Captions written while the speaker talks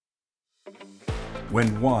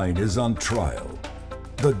When wine is on trial,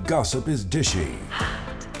 the gossip is dishy.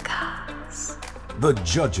 The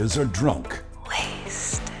judges are drunk.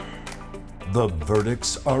 Wasted. The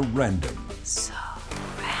verdicts are random. So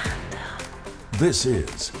random. This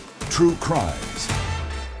is True Crimes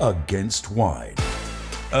Against Wine.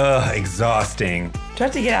 Exhausting. Do I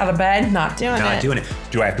have to get out of bed? Not doing it. Not doing it.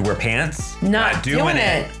 Do I have to wear pants? Not doing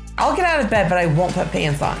it. I'll get out of bed, but I won't put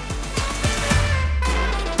pants on.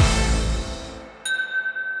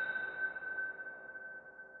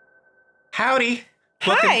 Howdy.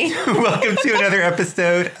 Hi. Welcome to another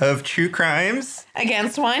episode of True Crimes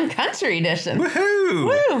Against Wine Country Edition. Woohoo!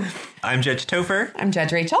 Woo! I'm Judge Topher, I'm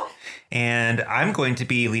Judge Rachel. and I'm going to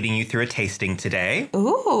be leading you through a tasting today.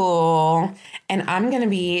 Ooh. And I'm going to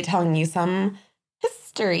be telling you some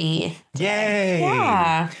history. Yay!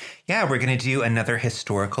 Yeah. Yeah, we're going to do another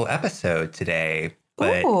historical episode today,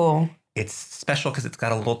 but Ooh. it's special because it's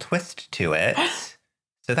got a little twist to it.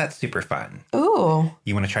 So that's super fun. Ooh.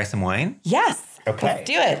 You want to try some wine? Yes. Okay. Let's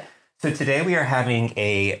do it. So today we are having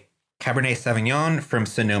a Cabernet Sauvignon from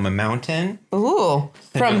Sonoma Mountain. Ooh.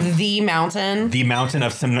 From the mountain. The mountain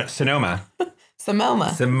of Sonoma.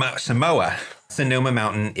 Samoma. Samoa. Sonoma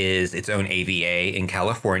Mountain is its own AVA in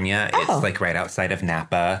California. Oh. It's like right outside of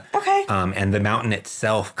Napa. Okay. And the mountain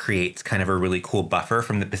itself creates kind of a really cool buffer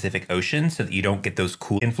from the Pacific Ocean so that you don't get those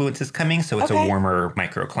cool influences coming. So it's a Okay. warmer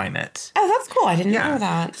microclimate. Oh, that's cool. I didn't know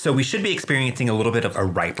that. So we should be experiencing a little bit of a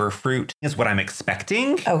riper fruit is what I'm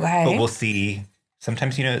expecting. Okay. But we'll see.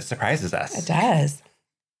 Sometimes, it surprises us. It does.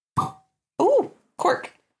 Ooh,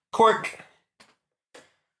 cork. Cork.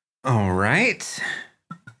 All right.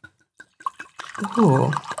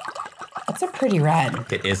 Ooh, that's a pretty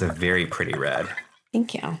red. It is a very pretty red.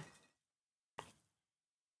 Thank you.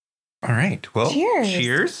 All right. Well, Cheers.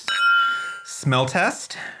 Cheers. Smell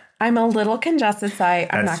test. I'm a little congested, so I'm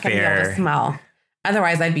That's not going to be able fair. to smell.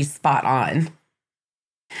 Otherwise, I'd be spot on.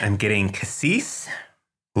 I'm getting cassis,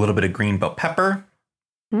 a little bit of green bell pepper,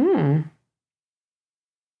 Mm.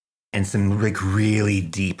 and some like really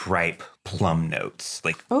deep, ripe plum notes.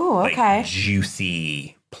 Oh, okay. Like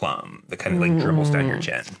juicy plum that kind of like dribbles down your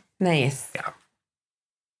chin. Nice. Yeah.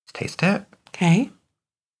 Let's taste it. Okay.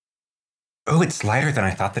 Oh, it's lighter than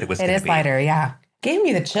I thought that it was It going to is be. lighter, yeah. Gave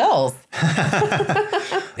me the chills.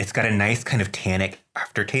 It's got a nice kind of tannic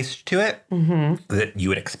aftertaste to it that you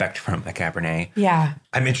would expect from a Cabernet. Yeah.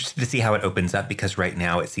 I'm interested to see how it opens up because right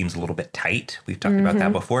now it seems a little bit tight. We've talked about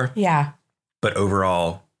that before. Yeah. But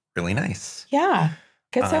overall, really nice. Yeah.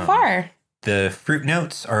 Good so far. The fruit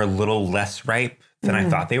notes are a little less ripe than I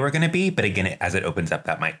thought they were going to be. But again, as it opens up,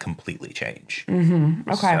 that might completely change.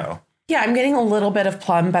 Okay. So, Yeah, I'm getting a little bit of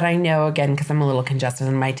plum, but I know, again, because I'm a little congested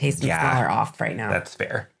and my taste and Yeah. smell are off right now. that's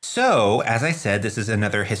fair. So, as I said, this is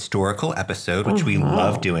another historical episode, which we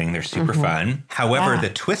love doing. They're super fun. However, Yeah. the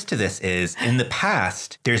twist to this is in the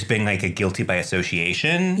past, there's been like a guilty by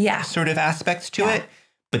association sort of aspects to it.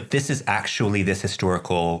 But this is actually this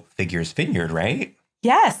historical figure's vineyard, right?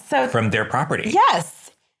 Yes. So, From their property.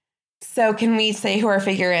 yes. So, can we say who our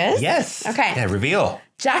figure is? Yes. Okay. Yeah, reveal.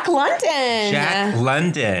 Jack London. Jack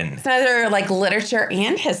London. It's another like literature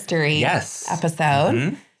and history Yes.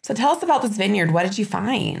 episode. So tell us about this vineyard. What did you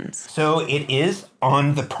find? So it is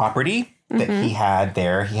on the property that he had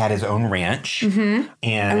there. He had his own ranch.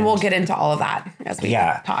 And we'll get into all of that as we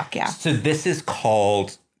talk. Yeah. So this is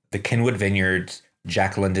called the Kenwood Vineyards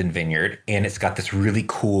Jack London Vineyard. And it's got this really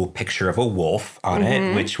cool picture of a wolf on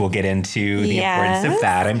it, which we'll get into the importance of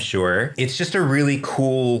that, I'm sure. It's just a really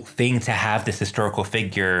cool thing to have this historical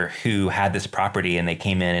figure who had this property and they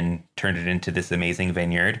came in and turned it into this amazing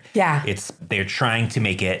vineyard. Yeah. They're trying to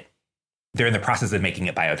make it, they're in the process of making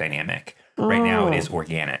it biodynamic. Right now it is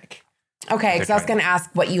organic. Okay. Because I was going to ask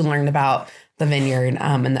what you learned about the vineyard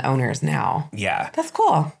and the owners now. Yeah. That's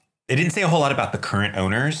cool. It didn't say a whole lot about the current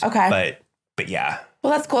owners. Okay. But yeah.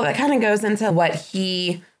 Well, that's cool. That kind of goes into what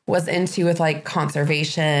he was into with like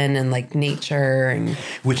conservation and like nature and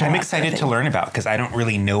Which all I'm that sort of excited to thing. learn about because I don't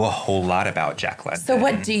really know a whole lot about Jack London. So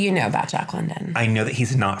what do you know about Jack London? I know that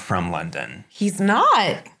he's not from London. He's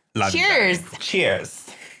not. London. Cheers. Cheers.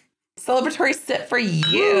 Celebratory sip for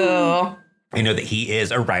you. I know that he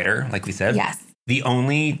is a writer, like we said. Yes. The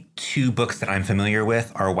only two books that I'm familiar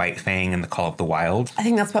with are White Fang and The Call of the Wild. I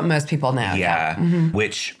think that's what most people know. Yeah.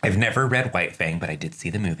 Which I've never read White Fang, but I did see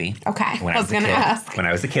the movie. Okay. When I was a going to kid. ask. When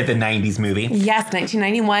I was a kid, the 90s movie. Yes,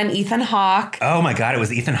 1991, Ethan Hawke. Oh my God, it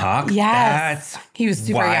was Ethan Hawke? Yes. That's He was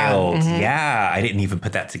super wild. young. Yeah. I didn't even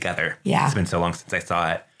put that together. Yeah. It's been so long since I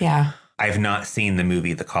saw it. Yeah. I've not seen the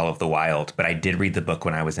movie The Call of the Wild, but I did read the book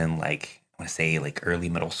when I was in want to say like early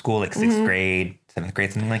middle school, like 6th grade, 7th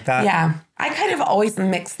grade, something like that. Yeah. I kind of always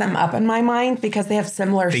mix them up in my mind because they have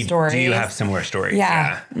similar stories. They do have similar stories.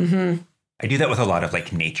 Yeah. Mm-hmm. I do that with a lot of like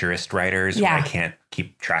naturist writers where I can't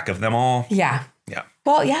keep track of them all. Yeah. Yeah.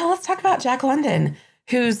 Well, yeah, let's talk about Jack London,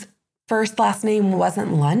 whose last name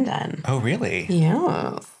wasn't London. Oh, really?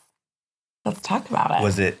 Yes. Let's talk about it.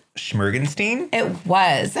 Was it Schmergenstein? It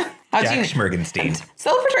was. Jack Schmergenstein.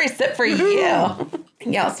 Celebratory sip for you.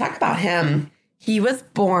 Yeah, let's talk about him. He was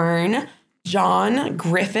born John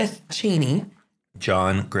Griffith Cheney.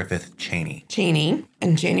 John Griffith Cheney. Cheney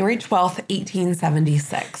on January 12th,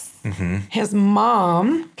 1876. Mm-hmm. His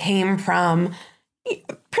mom came from a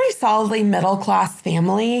pretty solidly middle-class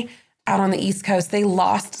family out on the East Coast. They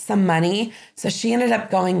lost some money, so she ended up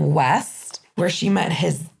going west, where she met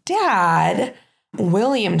his dad,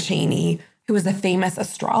 William Cheney, who was a famous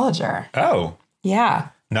astrologer. Oh. Yeah.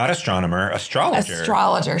 Not astronomer, astrologer.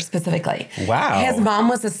 Astrologer specifically. Wow. His mom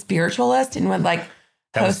was a spiritualist and would like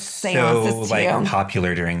that was host seances so too. like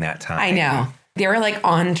popular during that time. I know. They were like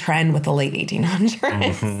on trend with the late 1800s.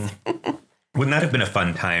 Mm-hmm. Wouldn't that have been a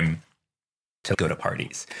fun time to go to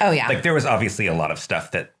parties? Oh, yeah. Like there was obviously a lot of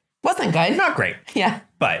stuff that wasn't good. not great. Yeah.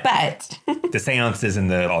 But the seances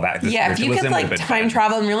and all that. Yeah, if you could like time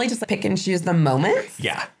travel and really just pick and choose the moments.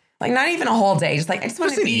 Yeah. Like not even a whole day. Just like I just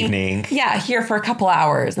want to an be evening. Yeah, here for a couple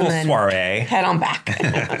hours and then soiree. Head on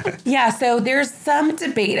back. Yeah, so there's some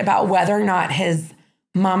debate about whether or not his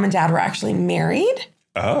mom and dad were actually married.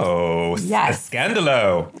 Oh, yes. A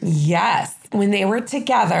scandalo. Yes. When they were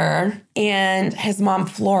together and his mom,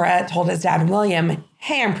 Flora, told his dad, William,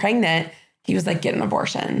 hey, I'm pregnant. He was like, get an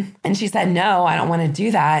abortion. And she said, no, I don't want to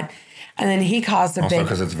do that. And then he caused a big... Also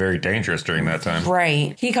because it's very dangerous during that time.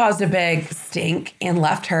 Right. He caused a big stink and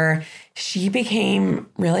left her. She became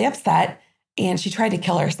really upset and she tried to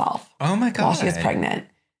kill herself. Oh my God. While she was pregnant.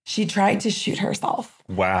 She tried to shoot herself.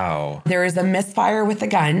 Wow. There was a misfire with the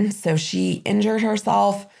gun, so she injured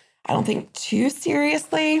herself. I don't think too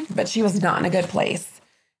seriously, but she was not in a good place.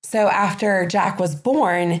 So after Jack was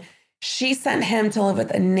born, she sent him to live with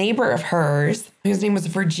a neighbor of hers, whose name was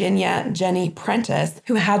Virginia Jenny Prentice,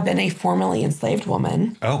 who had been a formerly enslaved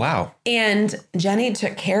woman. Oh, wow. And Jenny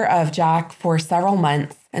took care of Jack for several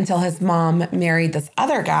months until his mom married this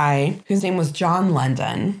other guy whose name was John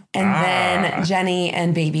London. And then Jenny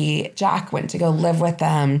and baby Jack went to go live with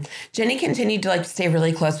them. Jenny continued to like stay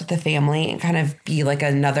really close with the family and kind of be like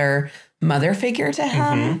another mother figure to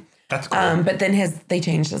him. Mm-hmm. That's cool. But then they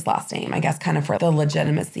changed his last name, I guess, kind of for the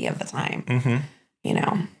legitimacy of the time. Mm-hmm. You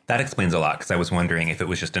know. That explains a lot because I was wondering if it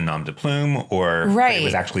was just a nom de plume or it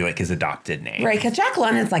was actually like his adopted name. Right, because Jack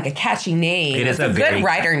London's like a catchy name. It is a good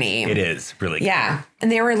writer name. It is really good. Yeah.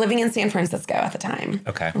 And they were living in San Francisco at the time.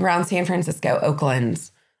 Okay. Around San Francisco,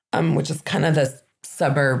 Oakland, which is kind of the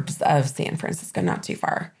suburbs of San Francisco, not too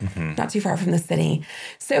far. Mm-hmm. Not too far from the city.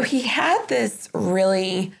 So he had this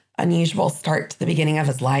really unusual start to the beginning of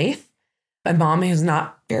his life. A mom who's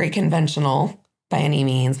not very conventional by any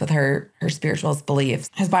means with her spiritualist beliefs.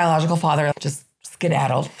 His biological father just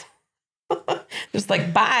skedaddled. Just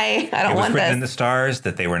like, bye, I don't want this. It was written in the stars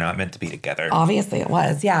that they were not meant to be together. Obviously it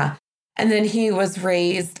was, yeah. And then he was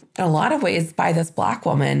raised in a lot of ways by this Black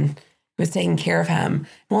woman who was taking care of him. And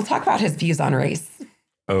we'll talk about his views on race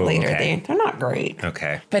later. Okay. They're not great.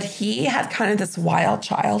 Okay. But he had kind of this wild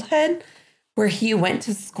childhood where he went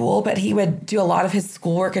to school, but he would do a lot of his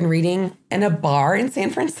schoolwork and reading in a bar in San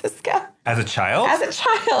Francisco. As a child? As a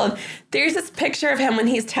child. There's this picture of him when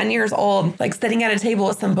he's 10 years old, like sitting at a table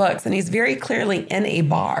with some books, and he's very clearly in a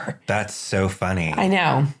bar. That's so funny. I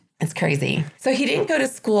know. It's crazy. So he didn't go to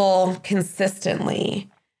school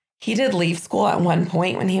consistently. He did leave school at one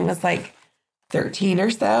point when he was like 13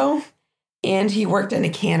 or so. And he worked in a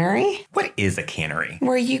cannery. What is a cannery?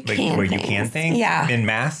 Where you can you can things? Yeah. In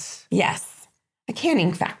Mass? Yes. A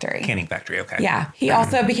canning factory. Canning factory, okay. Yeah. He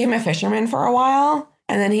also became a fisherman for a while.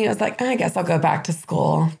 And then he was like, I guess I'll go back to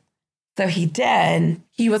school. So he did.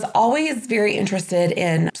 He was always very interested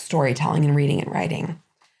in storytelling and reading and writing.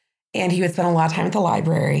 And he would spend a lot of time at the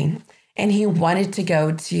library. And he wanted to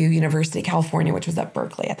go to University of California, which was at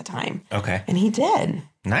Berkeley at the time. Okay. And he did.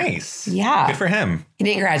 Nice. Yeah. Good for him. He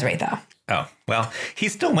didn't graduate, though. Oh, well, he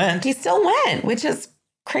still went. He still went, which is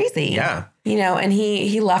crazy. Yeah. You know, and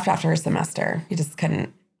he left after a semester. He just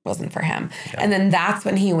wasn't for him. Yeah. And then that's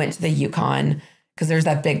when he went to the Yukon because there's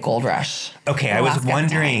that big gold rush. Okay, I was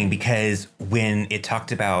wondering because when it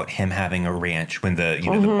talked about him having a ranch, when the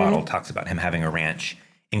the bottle talks about him having a ranch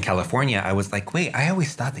in California, I was like, wait, I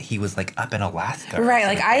always thought that he was like up in Alaska. Right,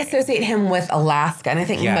 like I associate him with Alaska, and I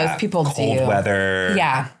think most people cold weather.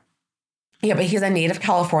 Yeah. Yeah, but he's a native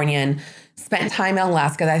Californian, spent time in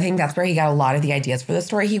Alaska. I think that's where he got a lot of the ideas for the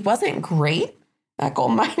story. He wasn't great at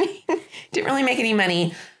gold mining. Didn't really make any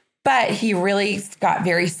money, but he really got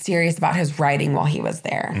very serious about his writing while he was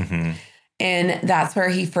there. Mm-hmm. And that's where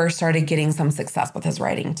he first started getting some success with his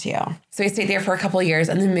writing too. So he stayed there for a couple of years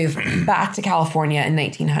and then moved back to California in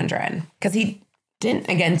 1900 because he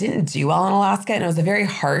didn't do well in Alaska, and it was a very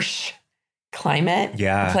harsh climate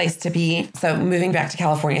place to be. So moving back to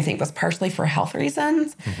California, I think, was partially for health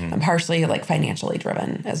reasons and partially like financially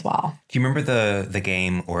driven as well. Do you remember the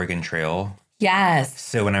game Oregon Trail? Yes.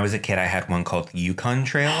 So when I was a kid, I had one called Yukon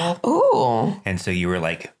Trail. Ooh. And so you were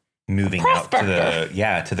like moving out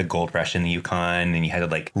to the gold rush in the Yukon, and you had to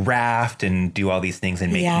like raft and do all these things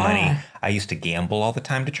and make money. I used to gamble all the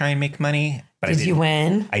time to try and make money. But did you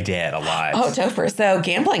win? I did a lot. Oh, Topher. So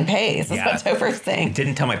gambling pays. That's what Topher's saying.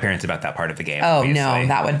 Didn't tell my parents about that part of the game. Oh, obviously. no,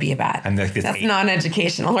 that would be bad. I'm like That's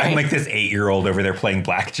non-educational, right? I'm like this 8-year-old over there playing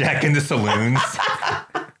blackjack in the saloons.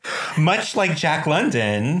 Much like Jack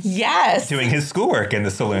London. Yes. Doing his schoolwork in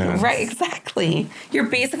the saloons. Right, exactly. You're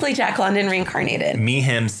basically Jack London reincarnated. Me,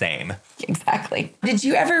 him, same. Exactly. Did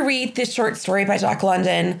you ever read this short story by Jack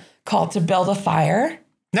London called To Build a Fire?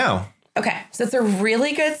 No. Okay, so it's a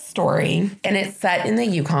really good story, and it's set in the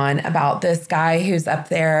Yukon about this guy who's up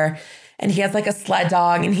there, and he has like a sled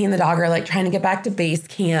dog, and he and the dog are like trying to get back to base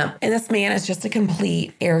camp. And this man is just a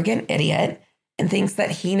complete arrogant idiot and thinks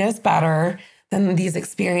that he knows better than these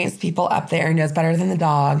experienced people up there, knows better than the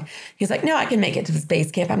dog. He's like, no, I can make it to this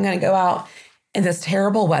base camp. I'm going to go out in this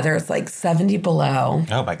terrible weather. It's like 70 below.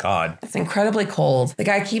 Oh my God. It's incredibly cold. The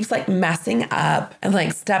guy keeps like messing up and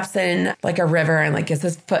like steps in like a river and like gets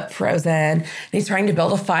his foot frozen. And he's trying to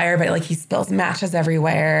build a fire, but like he spills matches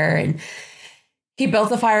everywhere. And he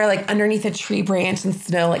builds a fire like underneath a tree branch, and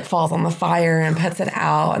snow like falls on the fire and puts it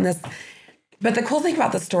out. But the cool thing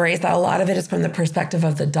about the story is that a lot of it is from the perspective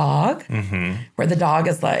of the dog, where the dog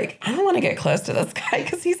is like, I don't want to get close to this guy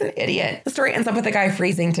because he's an idiot. The story ends up with the guy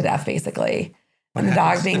freezing to death, basically. And the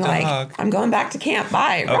dog being like, I'm going back to camp.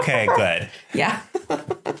 Bye. Okay, good. Yeah.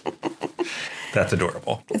 That's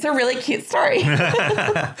adorable. It's a really cute story.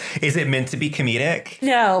 Is it meant to be comedic?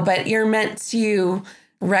 No, but you're meant to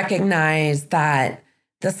recognize that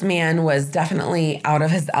this man was definitely out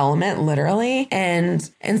of his element, literally. And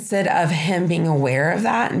instead of him being aware of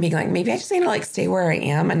that and being like, maybe I just need to like stay where I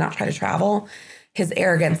am and not try to travel, his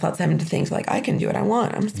arrogance lets him to think like, I can do what I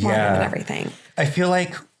want. I'm smarter than everything. I feel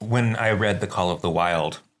like when I read The Call of the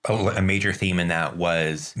Wild, a major theme in that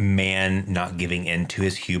was man not giving in to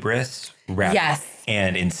his hubris. Yes.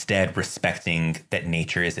 And instead respecting that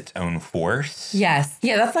nature is its own force. Yes.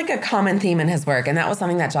 Yeah, that's like a common theme in his work. And that was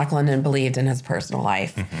something that Jack London believed in his personal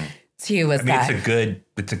life, too.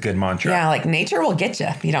 It's a good mantra. Yeah, like nature will get you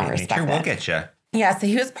if you don't respect it. Nature will get you. Yeah, so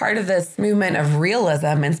he was part of this movement of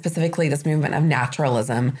realism, and specifically this movement of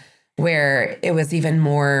naturalism, where it was even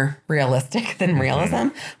more realistic than realism,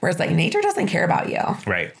 whereas like nature doesn't care about you.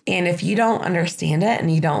 Right. And if you don't understand it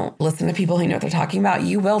and you don't listen to people who know what they're talking about,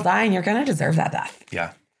 you will die and you're going to deserve that death.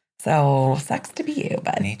 Yeah. So sucks to be you,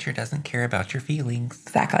 but nature doesn't care about your feelings.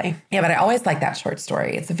 Exactly. Yeah, but I always like that short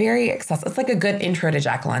story. It's very accessible. It's like a good intro to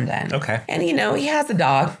Jack London. Okay. And he has a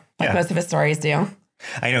dog, like most of his stories do.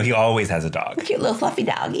 I know he always has a dog. A cute little fluffy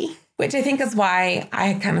doggy, which I think is why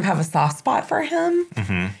I kind of have a soft spot for him.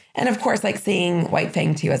 And of course, like seeing White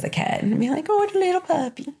Fang too as a kid and be like, oh, the little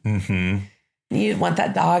puppy. You want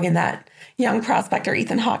that dog and that young prospector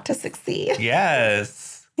Ethan Hawke to succeed.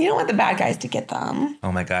 Yes. You don't want the bad guys to get them.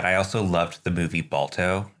 Oh my God. I also loved the movie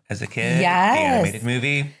Balto as a kid. Yes. The animated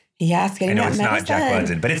movie. Yes. I know it's not Jack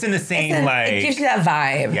London, but it's in the same it gives you that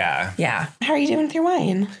vibe. Yeah. Yeah. How are you doing with your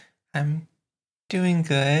wine? I'm doing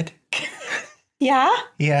good. Yeah?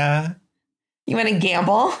 Yeah. You want to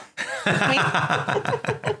gamble?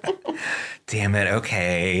 Damn it.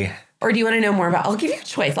 Okay. Or do you want to know more about... I'll give you a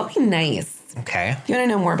choice. I'll be nice. Okay. Do you want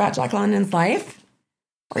to know more about Jack London's life?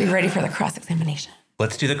 Or are you ready for the cross-examination?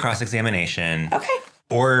 Let's do the cross-examination. Okay.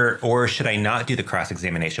 Or should I not do the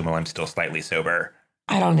cross-examination while I'm still slightly sober?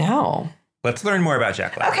 I don't know. Let's learn more about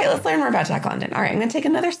Jack London. Okay, let's learn more about Jack London. All right, I'm going to take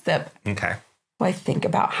another sip. Okay. While I think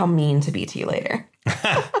about how mean to be to you later.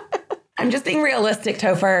 I'm just being realistic,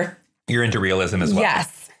 Topher. You're into realism as well.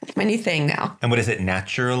 Yes. It's my new thing now. And what is it?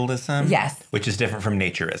 Naturalism? Yes. Which is different from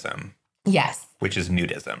naturism. Yes. Which is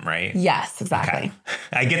nudism, right? Yes, exactly. Okay.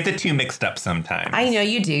 I get the two mixed up sometimes. I know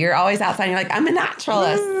you do. You're always outside and you're like, I'm a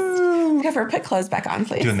naturalist. Topher, put clothes back on,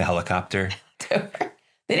 please. Doing the helicopter. Topher.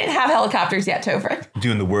 They didn't have helicopters yet, Topher.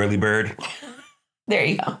 Doing the whirly bird. There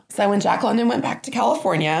you go. So when Jack London went back to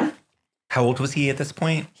California. How old was he at this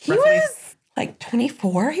point? He was like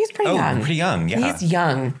 24. He's pretty young. Pretty young, yeah. He's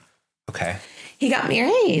young. Okay. He got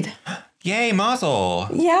married. Yay, mazel.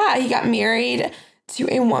 Yeah, he got married to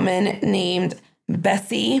a woman named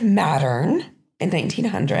Bessie Mattern in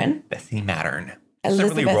 1900. Bessie Mattern. Doesn't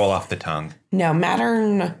Elizabeth. really roll off the tongue. No,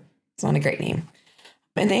 Mattern is not a great name.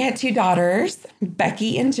 And they had 2 daughters,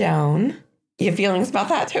 Becky and Joan. You have feelings about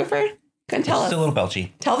that, Topher? Couldn't tell us. Just a little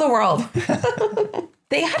belchy. Tell the world.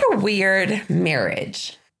 They had a weird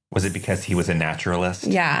marriage. Was it because he was a naturalist?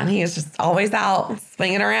 Yeah, and he was just always out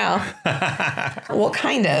swinging around. Well,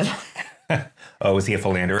 kind of. Oh, was he a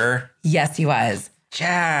philanderer? Yes, he was.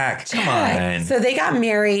 Jack, come on. So they got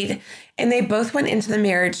married, and they both went into the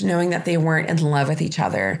marriage knowing that they weren't in love with each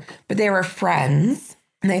other, but they were friends.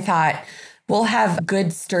 And they thought, we'll have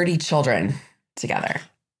good, sturdy children together.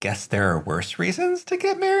 Guess there are worse reasons to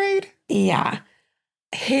get married? Yeah.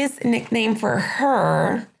 His nickname for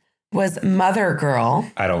her was Mother Girl.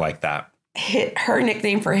 I don't like that. Her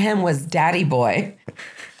nickname for him was Daddy Boy.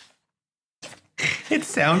 It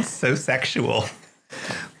sounds so sexual.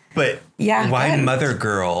 But Yeah, why good. Mother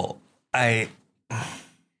Girl?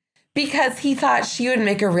 Because he thought she would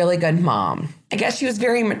make a really good mom. I guess she was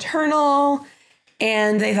very maternal.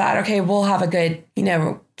 And they thought, okay, we'll have a good,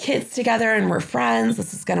 kids together and we're friends.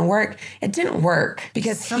 This is going to work. It didn't work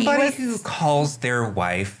because Somebody who calls their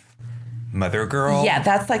wife Mother Girl. Yeah,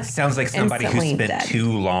 that's like sounds like somebody who instantly spent dead.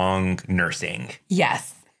 too long nursing.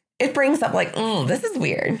 Yes. It brings up like, this is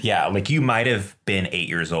weird. Yeah, like you might have been 8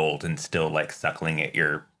 years old and still like suckling at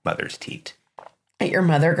your mother's teat. At your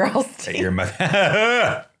Mother Girl's At teeth. your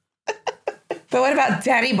mother. But what about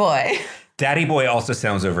Daddy Boy? Daddy Boy also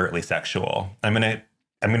sounds overtly sexual. I'm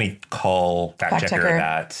gonna call fact checker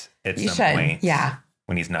that at You some should. point. Yeah.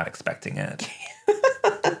 When he's not expecting it.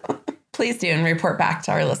 Please do and report back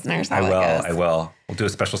to our listeners how I will. We'll do a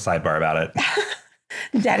special sidebar about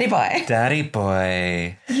it. Daddy Boy. Daddy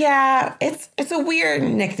Boy. Yeah, it's a weird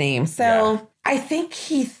nickname. So Yeah. I think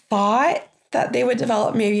he thought that they would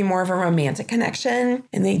develop maybe more of a romantic connection,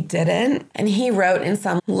 and they didn't. And he wrote in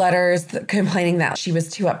some letters complaining that she was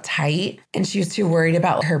too uptight and she was too worried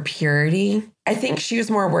about her purity. I think she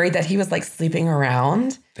was more worried that he was like sleeping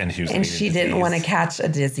around And she didn't want to catch a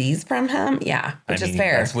disease from him. Yeah, which is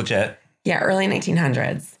fair. That's legit. Yeah, early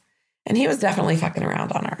 1900s. And he was definitely fucking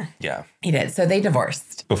around on her. Yeah. He did. So they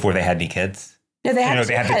divorced. Before they had any kids? No, they had No, two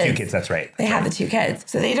they had kids. the 2 kids. That's right. They had the 2 kids.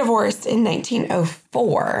 So they divorced in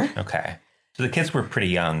 1904. Okay. So the kids were pretty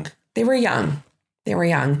young. They were young.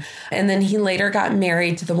 And then he later got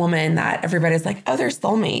married to the woman that everybody's like, oh, they're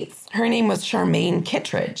soulmates. Her name was Charmaine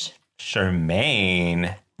Kittredge.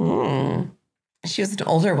 Charmaine. She was an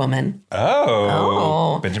older woman.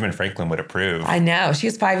 Oh. Benjamin Franklin would approve. I know. She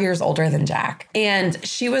was 5 years older than Jack. And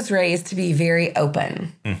she was raised to be very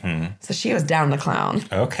open. Mm-hmm. So she was down to clown.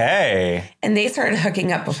 Okay. And they started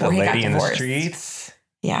hooking up The before he got lady in the divorced. streets.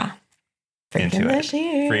 Yeah. Freak Into in the it.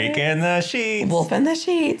 sheets. Freak in the sheets. Wolf in the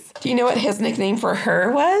sheets. Do you know what his nickname for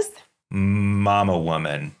her was? Mama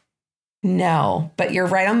woman. No, but you're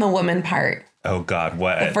right on the woman part. Oh, God. The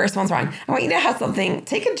What? first one's wrong. I want you to have something.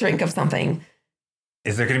 Take a drink of something.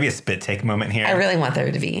 Is there going to be a spit take moment here? I really want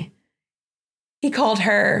there to be. He called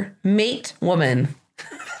her mate woman.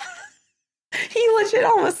 He legit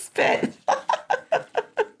almost spit.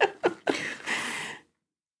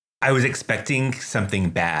 I was expecting something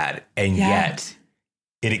bad, and Yeah. yet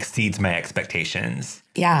it exceeds my expectations.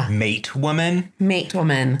 Yeah. Mate woman? Mate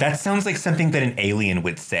woman. That sounds like something that an alien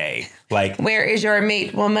would say. Like, Where is your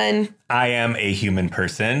mate woman? I am a human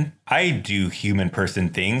person. I do human person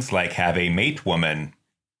things like have a mate woman.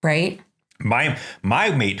 Right? My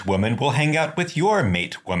mate woman will hang out with your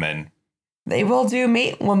mate woman. They will do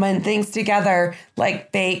mate woman things together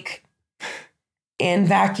like bake and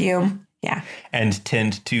vacuum. Yeah. And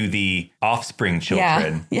tend to the offspring Yeah.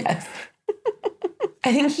 children. Yes.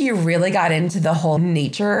 I think he really got into the whole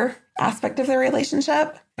nature aspect of the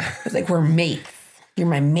relationship. It was like, we're mates. You're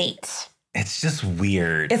my mate. It's just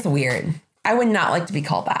weird. It's weird. I would not like to be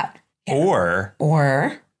called that. Or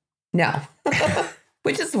No.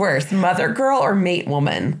 Which is worse, mother girl or mate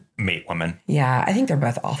woman? mate woman. Yeah, I think they're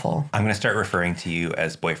both awful. I'm going to start referring to you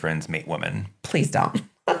as boyfriend's mate woman. Please don't.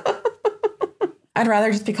 I'd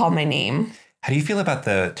rather just be called my name. How do you feel about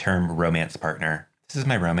the term romance partner? This is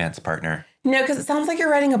my romance partner. No, because it sounds like you're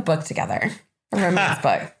writing a book together. A romance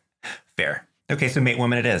book. Fair. Okay, so mate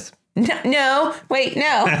woman it is. No, wait,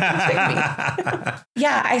 no.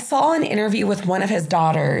 Yeah, I saw an interview with one of his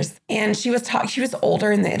daughters, and she was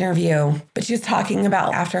older in the interview, but she was talking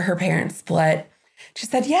about after her parents split. She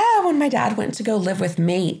said, yeah, when my dad went to go live with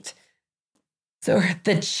mate. So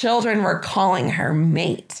the children were calling her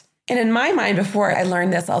mate. And in my mind, before I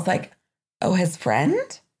learned this, I was like, oh, his friend?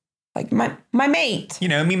 Like my mate. You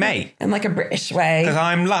know, me mate. In like a British way. Because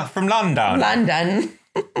I'm from London. London.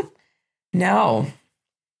 No.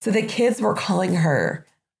 So the kids were calling her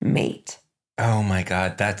mate. Oh my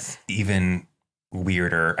God, that's even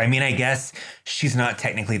weirder. I mean, I guess she's not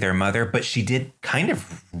technically their mother, but she did kind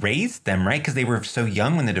of raise them, right? Because they were so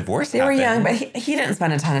young when the divorce happened. They were young, but he didn't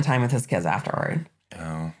spend a ton of time with his kids afterward.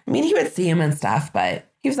 Oh. I mean, he would see them and stuff, but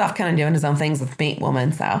he was off kind of doing his own things with mate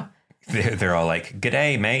woman, so. They're all like,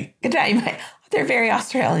 "G'day, mate." G'day, mate. They're very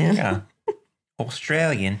Australian. Yeah.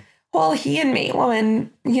 Australian. Well, he and mate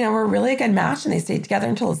woman, were really a good match, and they stayed together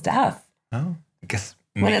until his death. Oh, I guess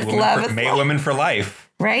When it's love, it's mate love. woman for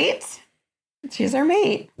life. Right? She's our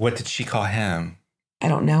mate. What did she call him? I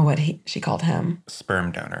don't know what she called him.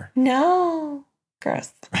 Sperm donor. No.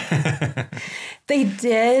 Gross. They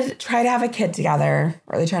did try to have a kid together,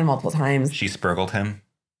 or they tried multiple times. She spurgled him.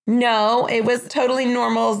 No, it was totally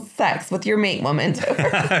normal sex with your mate woman.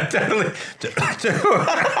 Totally.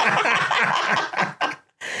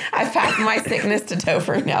 I've passed my sickness to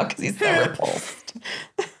Topher now because he's so repulsed.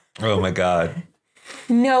 Oh my God.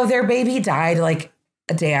 No, their baby died like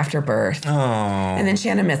a day after birth. Oh. And then she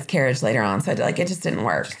had a miscarriage later on. So it just didn't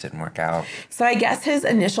work. Just didn't work out. So I guess his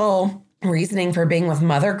initial reasoning for being with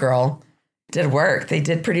Mother Girl did work. They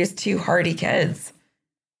did produce 2 hardy kids.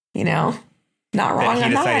 Not wrong He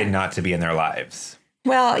on decided that. not to be in their lives.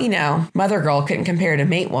 Well, Mother Girl couldn't compare to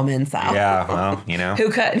Mate Woman, so. Yeah, well, Who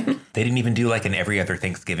could? They didn't even do like an every other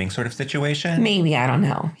Thanksgiving sort of situation. Maybe, I don't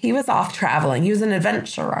know. He was off traveling. He was an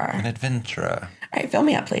adventurer. An adventurer. All right, fill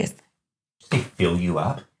me up, please. They fill you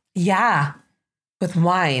up? Yeah, with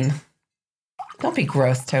wine. Don't be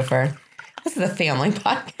gross, Topher. This is a family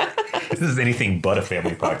podcast. This is anything but a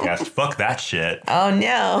family podcast. Fuck that shit. Oh,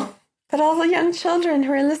 no. But all the young children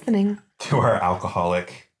who are listening. To our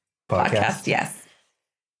alcoholic podcast. Yes.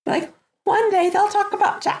 Like, one day they'll talk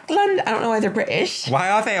about Jack London. I don't know why they're British. Why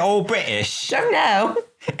are they all British? Don't know.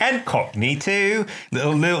 And Cockney too.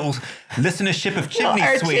 Little listenership of chimney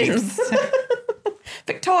Little sweeps. urchins.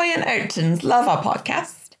 Victorian urchins love our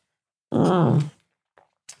podcast.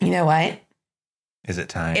 You know what? Is it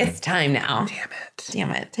time? It's time now.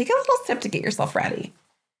 Damn it. Take a little sip to get yourself ready.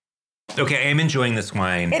 Okay, I'm enjoying this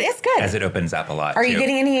wine. It is good. As it opens up a lot. Are you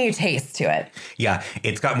getting any new taste to it? Yeah,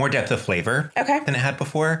 it's got more depth of flavor than it had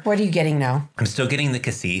before. What are you getting now? I'm still getting the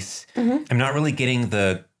cassis. I'm not really getting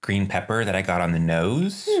the green pepper that I got on the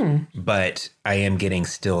nose, but I am getting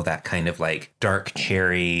still that kind of like dark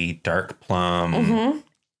cherry, dark plum,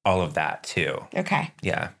 all of that too. Okay.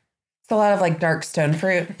 Yeah. It's a lot of like dark stone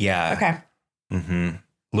fruit. Yeah. Okay.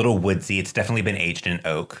 Little woodsy. It's definitely been aged in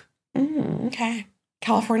oak. Okay.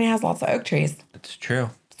 California has lots of oak trees. It's true.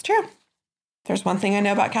 It's true. There's one thing I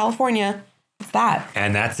know about California. It's that.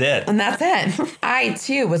 And that's it. And that's it. I,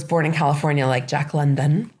 too, was born in California like Jack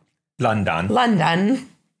London. London.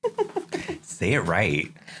 Say it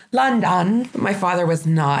right. London. But my father was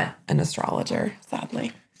not an astrologer,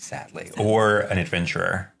 sadly. Or an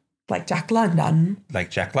adventurer. Like Jack London. Like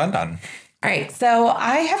Jack London. All right. So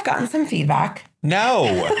I have gotten some feedback No.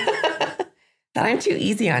 that I'm too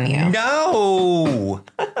easy on you. No.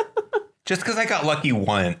 Just because I got lucky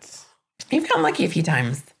once. You've gotten lucky a few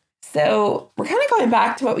times. So we're kind of going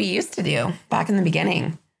back to what we used to do back in the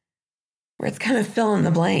beginning, where it's kind of fill in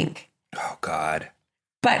the blank. Oh, God.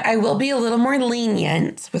 But I will be a little more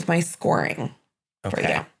lenient with my scoring for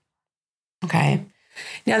you. Okay.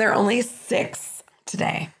 Now, there are only 6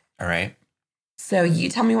 today. All right. So you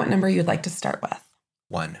tell me what number you'd like to start with.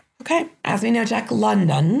 1. Okay. As we know, Jack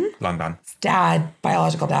London's dad,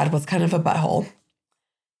 biological dad, was kind of a butthole.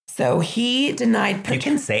 So he denied... You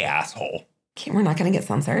can say asshole. Okay, we're not going to get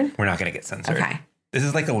censored. We're not going to get censored. Okay. This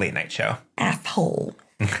is like a late night show. Asshole.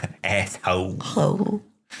 Asshole. Oh.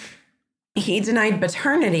 He denied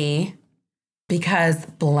paternity because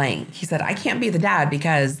blank. He said, I can't be the dad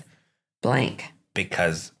because blank.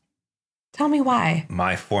 Because... Tell me why.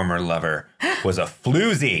 My former lover was a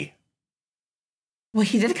floozy. Well,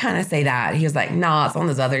 he did kind of say that. He was like, nah, it's one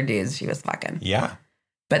of those other dudes she was fucking. Yeah.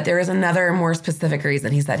 But there is another more specific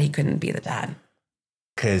reason he said he couldn't be the dad.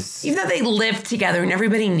 Because... Even though they lived together and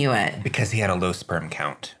everybody knew it. Because he had a low sperm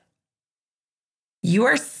count. You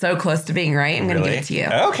are so close to being right. I'm going to give it to you.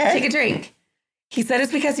 Okay. Take a drink. He said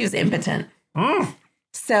it's because he was impotent.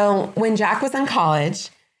 So when Jack was in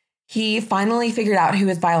college... He finally figured out who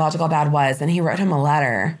his biological dad was, and he wrote him a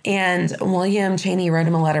letter. And William Cheney wrote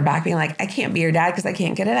him a letter back being like, I can't be your dad because I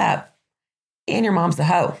can't get it up. And your mom's a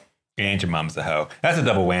hoe. And your mom's a hoe. That's a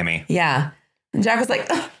double whammy. Yeah. And Jack was like,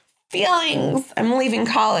 feelings. I'm leaving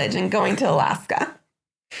college and going to Alaska.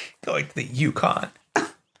 Going to the Yukon.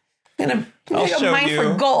 I'm I'll gonna show mine you.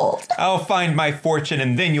 for gold. I'll find my fortune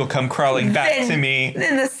and then you'll come crawling back to me.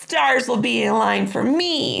 Then the stars will be in line for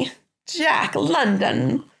me. Jack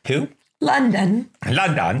London. Who? London.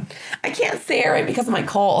 London. I can't say it right because of my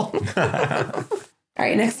cold. All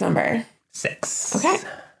right, next number. 6. Okay. So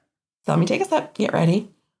let me take a sip. Get ready.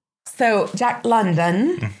 So Jack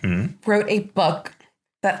London wrote a book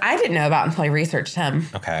that I didn't know about until I researched him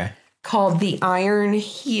Okay. called The Iron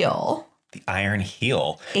Heel. The Iron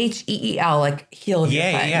Heel. Heel, like heel of your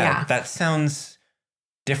foot. Yeah. That sounds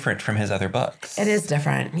different from his other books. It is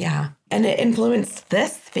different, yeah. And it influenced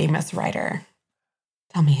this famous writer.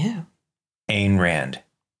 Tell me who. Ayn Rand.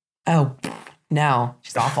 Oh, no.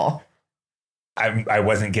 She's awful. I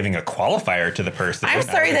wasn't giving a qualifier to the person. I'm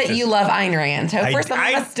sorry that you love Ayn Rand. Topher, some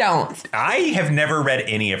of us don't. I have never read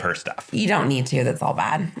any of her stuff. You don't need to. That's all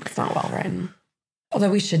bad. It's not well written. Although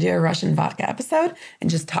we should do a Russian vodka episode and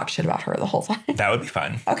just talk shit about her the whole time. That would be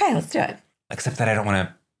fun. Okay, let's do it. Except that I don't want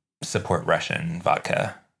to support Russian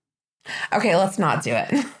vodka. Okay, let's not do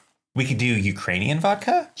it. We could do Ukrainian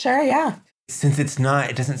vodka? Sure, yeah. Since it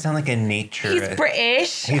doesn't sound like a nature. He's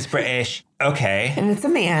British. He's British. Okay. And it's a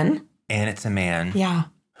man. And it's a man. Yeah.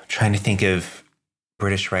 I'm trying to think of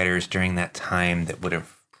British writers during that time that would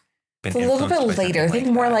have been It's a little bit influenced by later. I something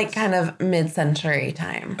think more that. like kind of mid-century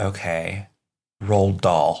time. Okay. Roald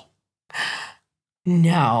Dahl.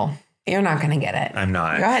 No, you're not going to get it. I'm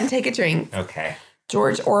not. Go ahead and take a drink. Okay.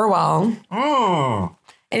 George Orwell. Oh.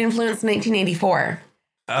 It influenced 1984.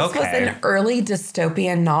 This was Okay. an early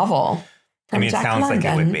dystopian novel. I mean, it Jack sounds like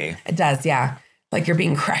it would London. be. It does, yeah. Like you're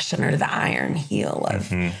being crushed under the iron heel of.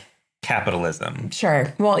 Mhm. Capitalism.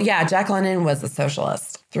 Sure. Well, yeah, Jack London was a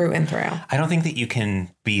socialist through and through. I don't think that you can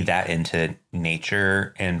be that into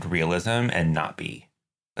nature and realism and not be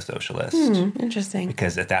a socialist. Interesting.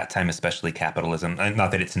 Because at that time, especially capitalism, not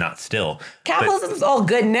that it's not still. Capitalism's all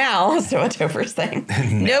good now, so what Topher's saying.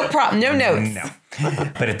 No problem. No notes. No.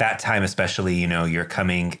 But at that time, especially, you're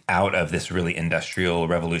coming out of this really industrial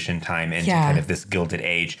revolution time into Yeah. kind of this gilded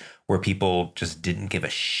age where people just didn't give a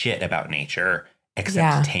shit about nature except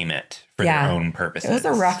Yeah. to tame it for Yeah. their own purposes. It was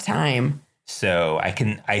a rough time. So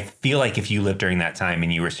I feel like if you lived during that time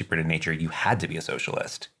and you were super to nature, you had to be a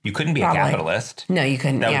socialist. You couldn't be Probably. a capitalist. No, you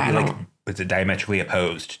couldn't. That Yeah, would I be like don't- it's diametrically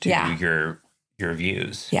opposed to Yeah. your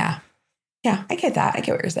views. yeah. Yeah, I get that. I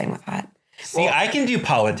get what you're saying with that. See, I can do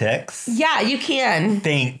politics. Yeah, you can.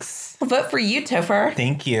 Thanks. I'll vote for you, Topher.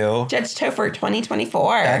 Thank you. Judge Topher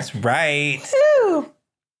 2024. That's right. Woo.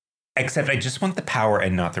 Except I just want the power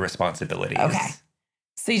and not the responsibilities. Okay.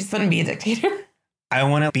 So you just want to be a dictator? I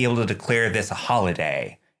want to be able to declare this a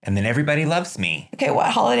holiday, and then everybody loves me. Okay,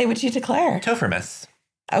 what holiday would you declare? Tophermas.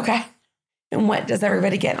 Okay. And what does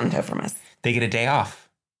everybody get on Tophermas? They get a day off,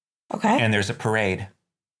 Okay. and there's a parade.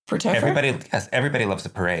 For Topher? Everybody loves a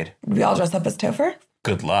parade. We all dress up as Topher?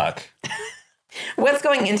 Good luck. What's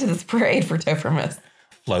going into this parade for Tophermas?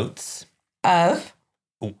 Floats. Of?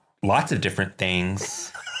 Lots of different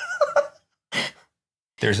things.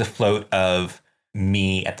 There's a float of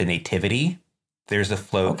me at the Nativity. There's a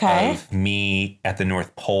float Okay. of me at the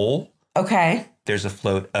North Pole. Okay. There's a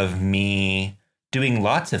float of me doing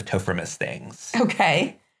lots of Tophermas things.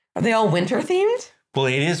 Okay. Are they all winter themed? Well,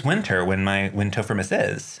 it is winter when Tophermas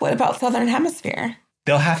is. What about Southern Hemisphere?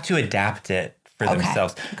 They'll have to adapt it for Okay.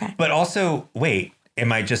 themselves. Okay. But also, wait,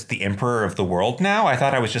 am I just the emperor of the world now? I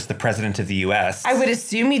thought I was just the president of the U.S. I would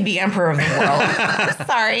assume you'd be emperor of the world.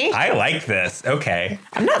 Sorry. I like this. Okay.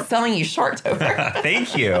 I'm not selling you short, Topher.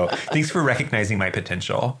 Thank you. Thanks for recognizing my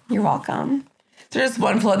potential. You're welcome. So there's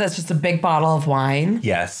one float that's just a big bottle of wine.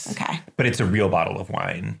 Yes. Okay. But it's a real bottle of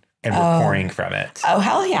wine, and we're pouring from it. Oh,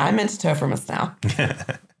 hell yeah. I'm into Tophermas now.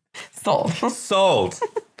 Sold. Sold.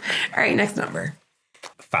 All right, next number.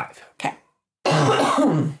 5. Okay.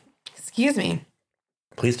 Excuse me.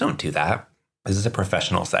 Please don't do that. This is a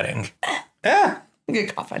professional setting.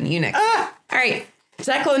 Good cough on you next. All right.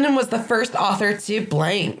 Jack London was the first author to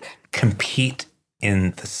blank. Compete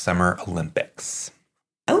in the Summer Olympics.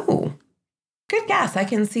 Oh, good guess. I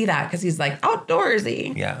can see that because he's like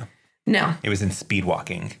outdoorsy. Yeah. No. It was in speed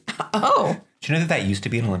walking. Oh, Do you know that used to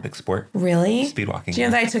be an Olympic sport? really? Speed walking. Do you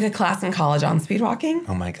know that I took a class in college on speed walking?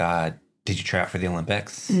 Oh my God. Did you try out for the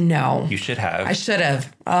Olympics? No. You should have. I should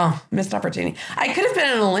have. Oh, missed opportunity. I could have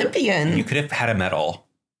been an Olympian. You could have had a medal.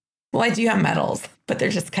 Well, I do have medals, but they're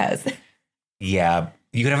just cuz. Yeah.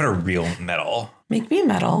 You could have had a real medal. Make me a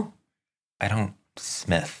medal. I don't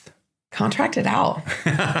smith. Contract it out.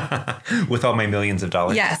 With all my millions of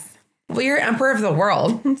dollars. Yes. Well, you're emperor of the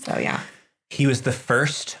world. So, yeah. He was the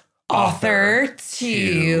first Author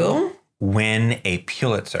to. win a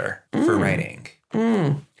Pulitzer for writing.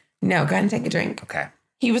 No, go ahead and take a drink. Okay.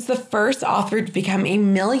 He was the first author to become a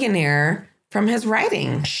millionaire from his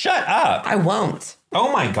writing. Shut up. I won't.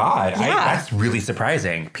 Oh my God. Yeah. That's really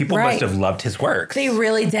surprising. People Right. must have loved his works. They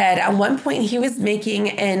really did. At one point, he was making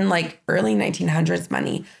in like early 1900s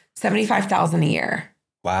money, $75,000 a year.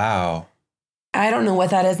 Wow. I don't know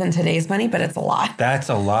what that is in today's money, but it's a lot. That's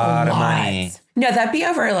a lot of money. No, that'd be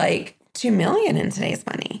over like $2 million in today's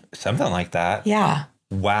money. Something like that. Yeah.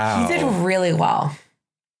 Wow. He did really well.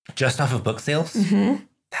 Just off of book sales? Mm-hmm.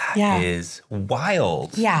 That is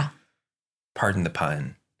wild. Yeah. Pardon the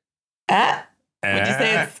pun. Would you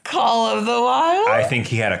say it's Call of the Wild? I think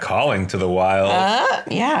he had a calling to the wild.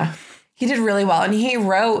 Yeah. He did really well. And he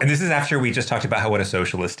wrote... And this is after we just talked about what a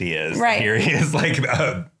socialist he is. Right. Here he is like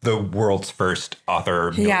the world's first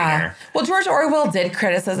author millionaire. Yeah. Well, George Orwell did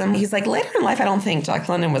criticism. He's like, later in life, I don't think Jack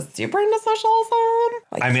London was super into socialism.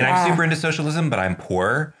 Like, I mean, I'm super into socialism, but I'm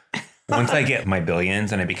poor. Once I get my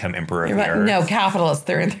billions and I become emperor of the earth. No, capitalist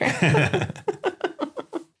through and through.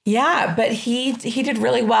 Yeah, but he did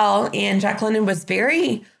really well. And Jack London was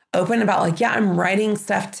very open about like, yeah, I'm writing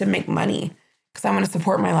stuff to make money because I want to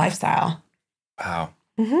support my lifestyle. Wow.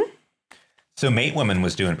 Mm-hmm. So Mate Woman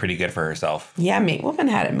was doing pretty good for herself. Yeah, Mate Woman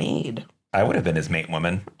had it made. I would have been his Mate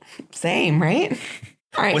Woman. Same, right?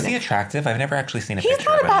 All right. Was he attractive? I've never actually seen a He's picture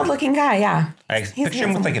not of a him. bad looking guy, yeah. I picture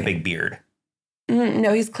him with like a big beard.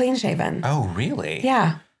 No, he's clean shaven. Oh, really?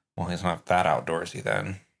 Yeah. Well, he's not that outdoorsy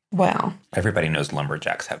then. Well, Everybody knows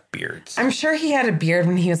lumberjacks have beards. I'm sure he had a beard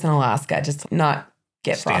when he was in Alaska, just to not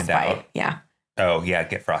get Stand frostbite. out. Yeah. Oh, yeah,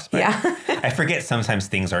 get frostbite. Yeah. I forget sometimes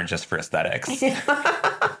things aren't just for aesthetics.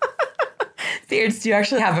 Beards do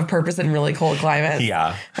actually have a purpose in really cold climates.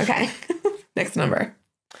 Yeah. Okay. Next number.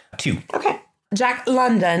 2. Okay. Jack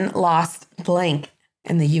London lost blank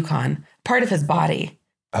in the Yukon, part of his body.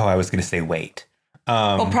 Oh, I was going to say weight.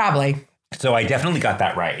 Well, probably. So I definitely got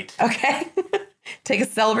that right. Okay. Take a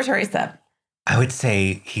celebratory sip. I would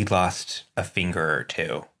say he lost a finger or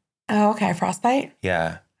 2. Oh, okay. Frostbite?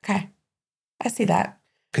 Yeah. Okay. I see that.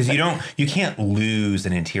 Because you can't lose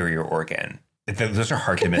an interior organ. Those are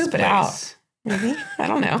hard to Poop misplace. it out. Maybe. I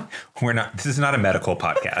don't know. This is not a medical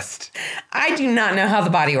podcast I do not know how the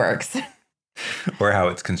body works. or how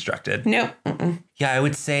it's constructed. Nope. Mm-mm. Yeah, I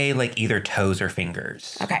would say like either toes or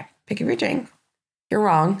fingers. Okay. Pick up your drink. You're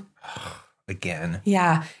wrong. Again.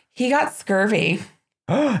 Yeah. He got scurvy.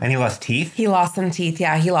 And he lost teeth? He lost some teeth.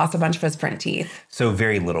 Yeah. He lost a bunch of his front teeth. So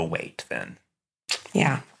very little weight then.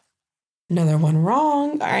 Yeah. Another one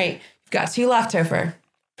wrong. All right. You've got 2 left, Topher.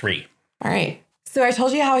 3. All right. So I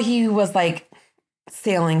told you how he was like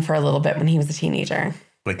sailing for a little bit when he was a teenager.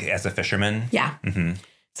 Like as a fisherman? Yeah. Mm-hmm.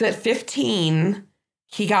 So at 15,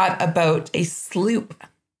 he got a boat, a sloop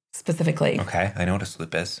specifically. Okay. I know what a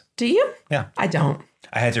sloop is. Do you? Yeah. I don't.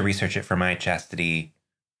 I had to research it for my chastity.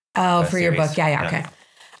 Oh, for your series. book. Yeah. Yeah. Okay.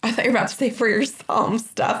 I thought you were about to say for your psalm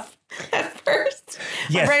stuff at first.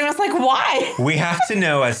 Yes. My brain was like, why? We have to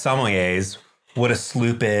know as sommeliers what a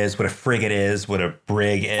sloop is, what a frigate is, what a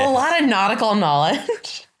brig is. A lot of nautical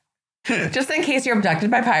knowledge. Just in case you're abducted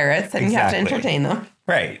by pirates and you have to Exactly. entertain them.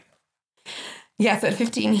 Right. Yes, at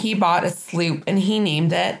 15, he bought a sloop and he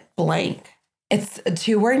named it blank. It's a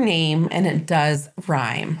 2-word name and it does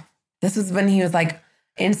rhyme. This was when he was like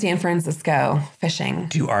in San Francisco fishing.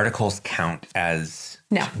 Do articles count as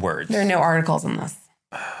No, words? there are no articles in this.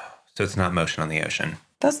 So it's not motion on the ocean.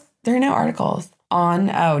 There are no articles on.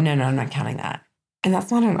 Oh, no, I'm not counting that. And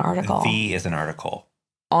that's not an article. The is an article.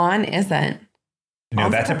 On isn't. No,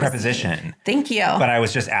 On's that's a preposition. Thank you. But I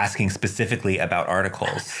was just asking specifically about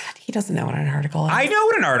articles. He doesn't know what an article is. I know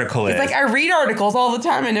what an article is. He's like, I read articles all the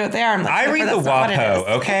time. I know what they are. I'm like, I read the that's not what it WAPO, is.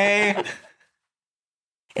 okay?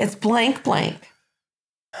 It's blank, blank.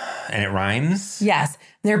 And it rhymes? Yes.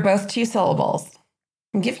 They're both 2 syllables.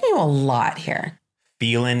 I'm giving you a lot here.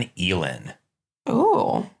 Feelin' eelin'.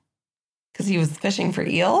 Ooh. Because he was fishing for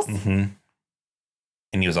eels? Mm-hmm.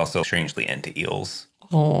 And he was also strangely into eels.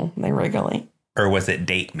 Oh, they wriggly. Or was it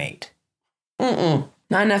date mate? Mm-mm.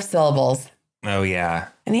 Not enough syllables. Oh, yeah.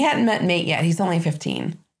 And he hadn't met mate yet. He's only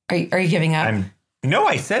 15. Are you giving up? No,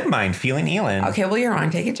 I said mine. Feelin' eelin'. Okay, well, you're wrong.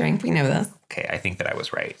 Take a drink. We know this. Okay, I think that I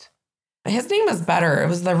was right. His name was better. It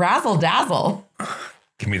was the Razzle Dazzle.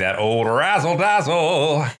 Give me that old razzle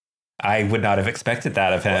dazzle. I would not have expected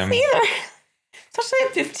that of him. Me either. Especially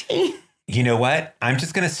at 15. You know what? I'm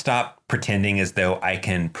just going to stop pretending as though I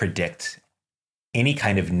can predict any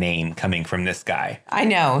kind of name coming from this guy. I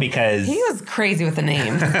know. Because he was crazy with the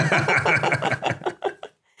name.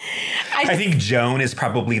 I think Joan is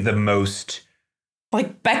probably the most.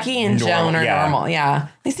 Like Becky and Joan are normal. Yeah.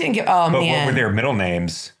 At least he didn't get, But man. what were their middle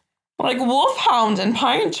names? Like Wolfhound and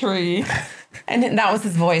Pine Tree. And that was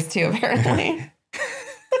his voice too, apparently.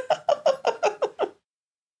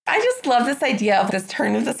 just love this idea of this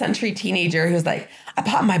turn of the century teenager who's like, I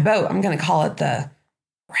bought my boat. I'm going to call it the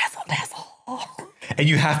Razzle Dazzle. And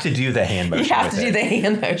you have to do the hand motion. You have to do the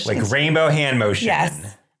hand motion. Like rainbow hand motion.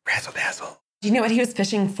 Yes. Razzle dazzle. Do you know what he was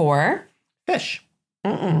fishing for? Fish.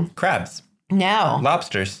 Mm-mm. Crabs. No.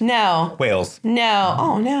 Lobsters. No. Whales. No.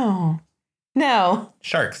 Oh, no. No.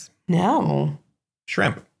 Sharks. No.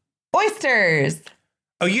 Shrimp. Oysters.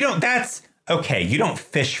 Oh, you don't, that's, okay, you don't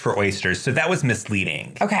fish for oysters, so that was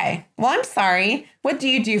misleading. Okay. Well, I'm sorry. What do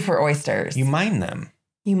you do for oysters? You mine them.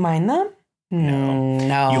 You mine them?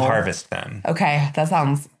 No. You harvest them. Okay. That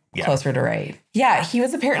sounds closer to right. Yeah. He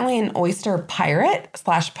was apparently an oyster pirate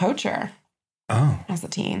 / poacher Oh. as a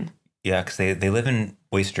teen. Yeah, because they live in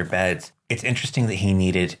oyster beds. It's interesting that he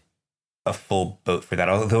needed a full boat for that,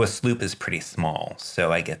 although a sloop is pretty small.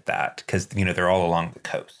 So I get that because, they're all along the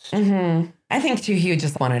coast. Mm-hmm. I think, too, he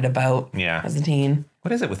just wanted a boat as a teen.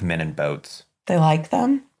 What is it with men and boats? They like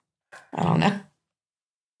them? I don't know.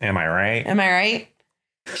 Am I right? Am I right?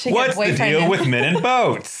 What's the deal with men and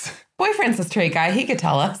boats? Boyfriend's a straight guy. He could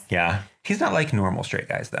tell us. Yeah. He's not like normal straight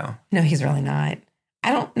guys, though. No, he's really not.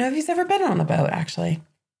 I don't know if he's ever been on a boat, actually.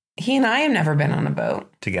 He and I have never been on a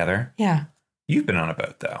boat. Together? Yeah. You've been on a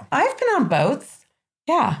boat, though. I've been on boats.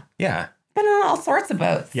 Yeah. Yeah. Been on all sorts of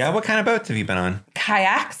boats. Yeah, what kind of boats have you been on?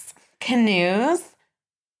 Kayaks, canoes,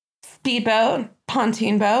 speedboat,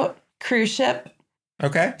 pontoon boat, cruise ship.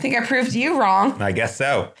 Okay. I think I proved you wrong. I guess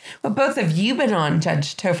so. What boats have you been on,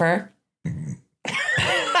 Judge Topher?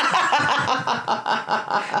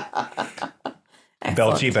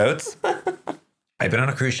 Belchy boats. I've been on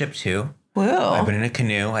a cruise ship, too. Woo. I've been in a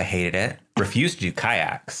canoe. I hated it. Refused to do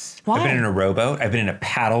kayaks. Why? I've been in a rowboat. I've been in a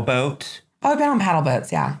paddle boat. Oh, I've been on paddle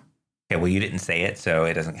boats, yeah. Okay, well, you didn't say it, so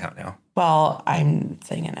it doesn't count now. Well, I'm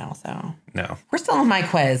saying it now, so. No. We're still on my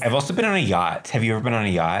quiz. I've also been on a yacht. Have you ever been on a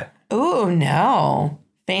yacht? Ooh, no.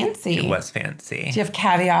 Fancy. It was fancy. Do you have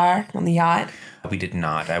caviar on the yacht? We did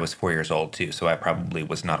not. I was 4 years old, too, so I probably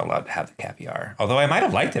was not allowed to have the caviar. Although I might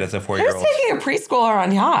have liked it as a Who's 4-year-old. taking a preschooler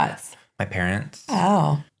on yachts? My parents.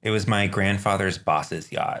 Oh. It was my grandfather's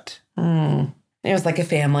boss's yacht. It was like a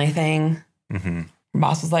family thing. Mm-hmm.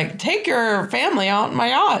 Boss was like, take your family out on my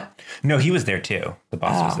yacht. No, he was there, too. The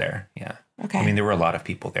boss was there. Yeah. Okay. I mean, there were a lot of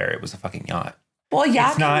people there. It was a fucking yacht. Well,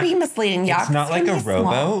 yacht It's not- can be misleading. Yachts It's not like can a be small.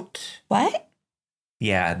 rowboat. What?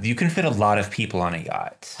 Yeah, you can fit a lot of people on a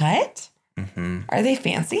yacht. What? Mm-hmm. Are they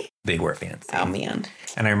fancy? They were fancy. Oh, man.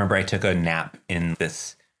 And I remember I took a nap in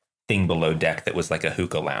this thing below deck that was like a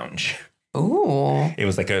hookah lounge. Ooh. It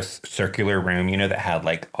was like a circular room, that had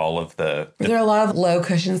like all of the Were there a lot of low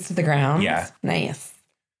cushions to the ground? Yeah. Nice.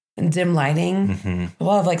 And dim lighting. Mm-hmm. A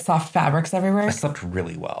lot of like soft fabrics everywhere. I slept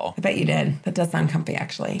really well. I bet you did. That does sound comfy,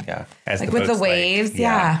 actually. Yeah. As Like with the boat's waves.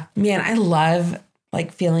 Yeah. Man, I love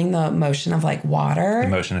like feeling the motion of like water. The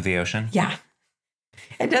motion of the ocean. Yeah.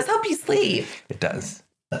 It does help you sleep. It does.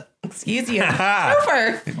 Excuse you.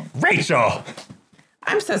 Over. Rachel!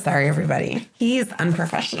 I'm so sorry, everybody. He's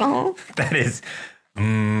unprofessional. That is...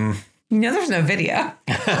 You know there's no video. All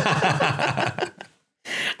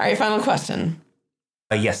right, final question.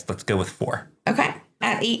 Yes, let's go with 4. Okay.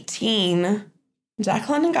 At 18, Jack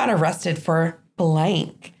London got arrested for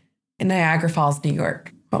blank in Niagara Falls, New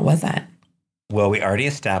York. What was that? Well, we already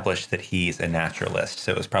established that he's a naturalist,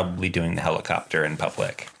 so it was probably doing the helicopter in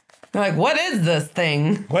public. They're like, what is this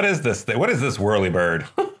thing? What is this thing? What is this whirly bird?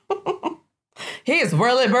 He's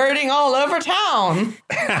whirly birding all over town.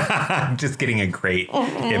 I'm just getting a great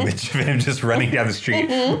image of him just running down the street,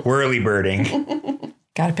 whirly birding.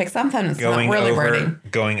 Got to pick something that's not whirly birding.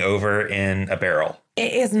 Going over in a barrel.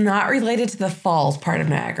 It is not related to the falls part of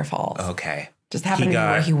Niagara Falls. Okay. Just happened to be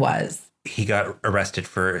where he was. He got arrested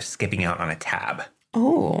for skipping out on a tab.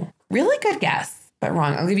 Oh, really good guess, but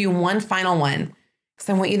wrong. I'll give you one final one because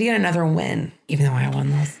I want you to get another win, even though I won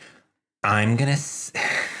this. I'm gonna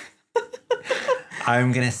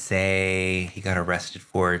say he got arrested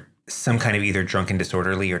for some kind of either drunken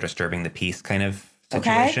disorderly or disturbing the peace kind of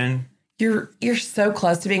situation. Okay. You're so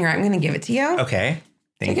close to being right. I'm going to give it to you. Okay.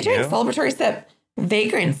 Thank Take you. a drink. Celebratory sip.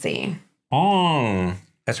 Vagrancy. Oh,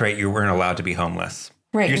 that's right. You weren't allowed to be homeless.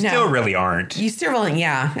 Right. You still really aren't. You still really,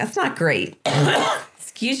 yeah. That's not great.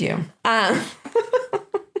 Excuse you.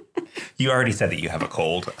 You already said that you have a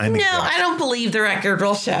cold. No, I don't believe the record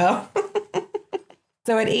will show.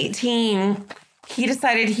 So at 18, he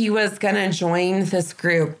decided he was going to join this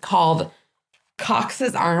group called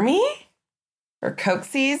Cox's Army or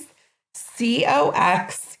Coxies.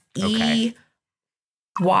 Coxey.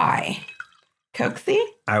 Coxey?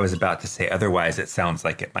 I was about to say, otherwise it sounds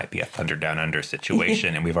like it might be a Thunder Down Under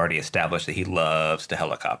situation, and we've already established that he loves to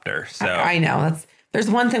helicopter. So I know. There's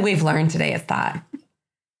one thing we've learned today is that.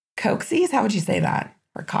 Coxies? How would you say that?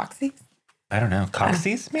 Or Coxies? I don't know.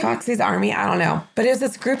 Coxies, maybe? Coxies Army? I don't know. But it was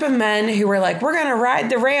this group of men who were like, we're going to ride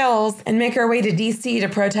the rails and make our way to D.C. to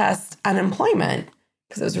protest unemployment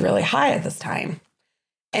because it was really high at this time.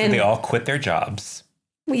 And so they all quit their jobs.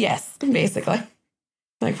 Yes, basically.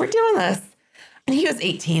 Like, we're doing this. And he was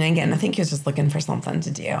 18 again. I think he was just looking for something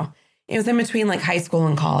to do. It was in between like high school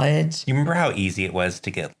and college. You remember how easy it was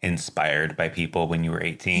to get inspired by people when you were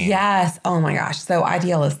 18? Yes. Oh my gosh. So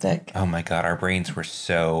idealistic. Oh my God. Our brains were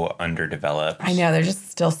so underdeveloped. I know. They're just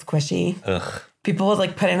still squishy. Ugh. People would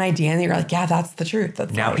like put an idea and you're like, yeah, that's the truth.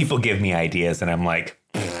 That's Now life. people give me ideas and I'm like,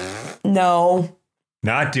 no.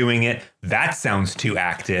 Not doing it. That sounds too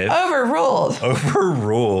active. Overruled.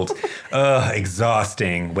 Overruled.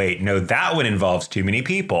 Exhausting. Wait, no, that one involves too many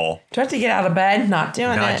people. Do I have to get out of bed? Not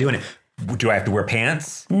doing it. Not doing it. Do I have to wear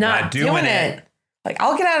pants? Not doing it. Like,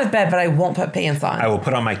 I'll get out of bed, but I won't put pants on. I will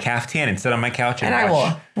put on my caftan and sit on my couch and I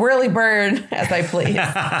watch. will whirly bird as I please.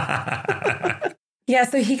 Yeah,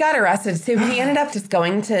 so he got arrested. So he ended up just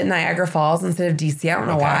going to Niagara Falls instead of DC. I don't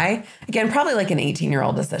know why. Again, probably like an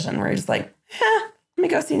 18-year-old decision where he's just like, let me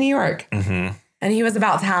go see New York. Mm-hmm. And he was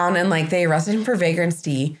about town and like they arrested him for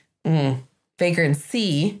vagrancy.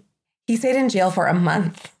 Vagrancy. He stayed in jail for a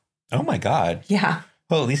month. Oh my God. Yeah.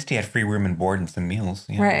 Well, at least he had free room and board and some meals.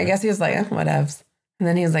 You know. Right. I guess he was like, whatevs. And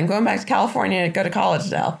then he was like, going back to California to go to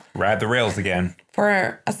college now. Ride the rails again.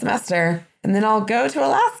 For a semester. And then I'll go to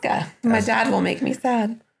Alaska. My dad will make me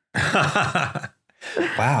sad.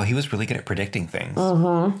 Wow, he was really good at predicting things.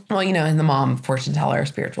 Mm-hmm. Well, you know, and the mom, fortune teller,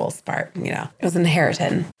 spiritual part, you know, it was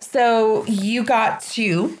inherited. So you got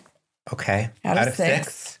 2. Okay. Out of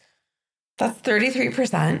 6. That's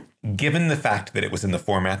 33%. Given the fact that it was in the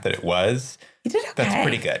format that it was, You did okay. that's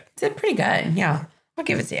pretty good. Did pretty good. Yeah. I'll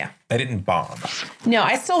give it to you. I didn't bomb. No,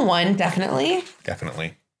 I still won, definitely.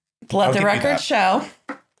 Definitely. Let I'll the give you record that. show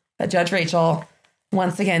that Judge Rachel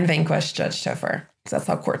once again vanquished Judge Topher. Because that's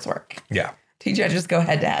how courts work. Yeah. 2 judges go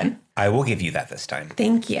head to head. I will give you that this time.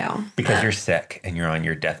 Thank you. Because you're sick and you're on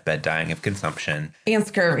your deathbed dying of consumption. And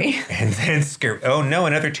scurvy. And then oh no,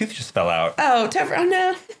 another tooth just fell out. Oh, Topher. Oh,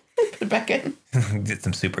 no. Put it back in. Did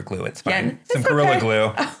some super glue. It's fine. Yeah, some it's Gorilla okay.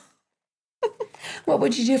 Glue. What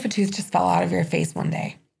would you do if a tooth just fell out of your face one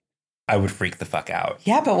day? I would freak the fuck out.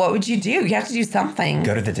 Yeah, but what would you do? You have to do something.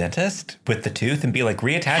 Go to the dentist with the tooth and be like,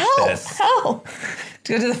 reattach this. Help.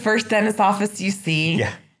 Go to the first dentist office you see.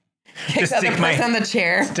 Yeah. Kick the other person on the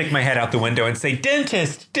chair. Stick my head out the window and say,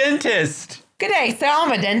 dentist, dentist. Good day, sir.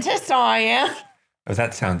 I'm a dentist, are you? Oh,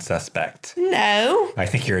 that sounds suspect. No. I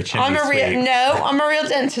think you're a chimney I'm a real sweep. I'm a real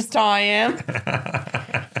dentist, I am.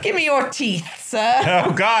 Give me your teeth, sir.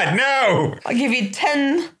 Oh, God, no. I'll give you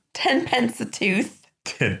 10 pence a tooth.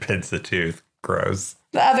 10 pence a tooth. Gross.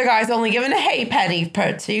 The other guy's only giving a hay penny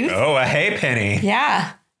per tooth. Oh, a hay penny.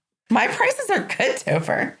 Yeah. My prices are good,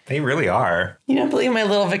 Topher. They really are. You don't believe my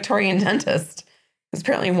little Victorian dentist is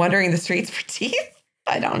apparently wandering the streets for teeth?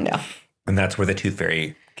 I don't know. And that's where the tooth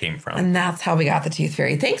fairy came from. And that's how we got the tooth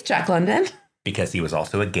fairy. Thanks, Jack London. Because he was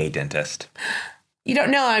also a gay dentist. You don't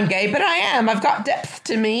know I'm gay, but I am. I've got depth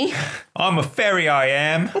to me. I'm a fairy, I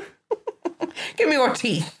am. Give me your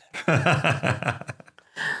teeth.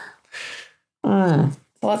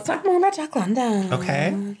 So let's talk more about Jack London.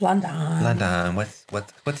 Okay. London.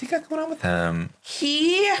 What's he got going on with him?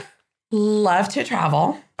 He loved to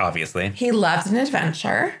travel. Obviously. He loved an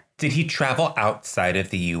adventure. Did he travel outside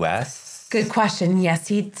of the U.S.? Good question. Yes,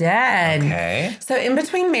 he did. Okay. So in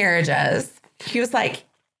between marriages, he was like,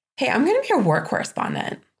 hey, I'm going to be a war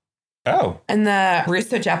correspondent Oh, in the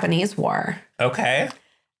Russo-Japanese War. okay.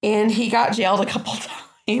 And he got jailed a couple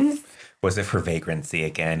times. Was it for vagrancy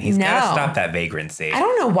again? He's got to No. stop that vagrancy. I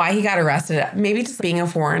don't know why he got arrested. Maybe just being a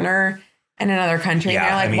foreigner in another country. Yeah, And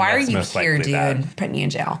they're like, I mean, why are that's you most here, likely dude? that. Putting you in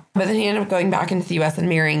jail. But then he ended up going back into the U.S. and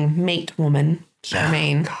marrying mate woman,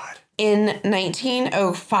 Charmaine. God. In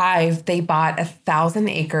 1905, they bought 1,000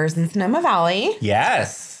 acres in Sonoma Valley.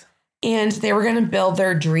 Yes. And they were going to build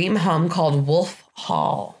their dream home called Wolf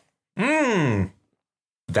Hall.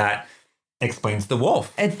 That explains the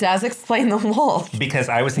wolf. It does explain the wolf. Because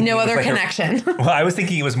I was thinking No it was other like connection. well, I was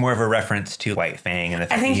thinking it was more of a reference to White Fang and the I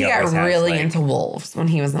fact think that he got always has, really like- into wolves when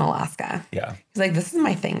he was in Alaska. Yeah. He's like, this is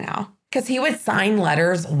my thing now. Because he would sign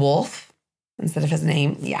letters wolf instead of his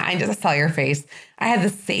name. Yeah, I just saw your face. I had the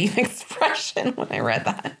same expression when I read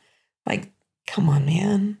that. Like, come on,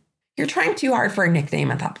 man. You're trying too hard for a nickname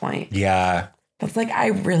at that point. Yeah. That's like, I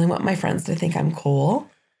really want my friends to think I'm cool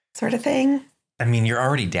sort of thing. I mean, you're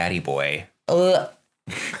already daddy boy. Ugh.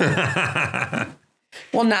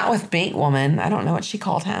 Well, not with mate woman. I don't know what she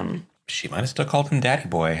called him. She might have still called him daddy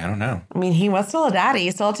boy. I don't know. I mean, he was still a daddy.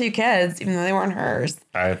 He still had 2 kids, even though they weren't hers.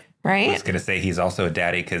 I right? was going to say he's also a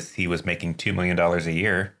daddy because he was making $2 million a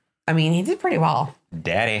year. I mean, he did pretty well.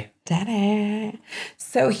 Daddy.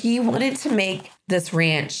 So he wanted to make this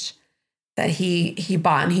ranch that he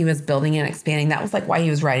bought and he was building and expanding. That was like why he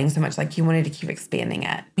was writing so much. Like he wanted to keep expanding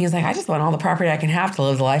it. He was like, I just want all the property I can have to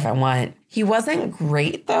live the life I want. He wasn't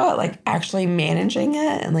great though at like actually managing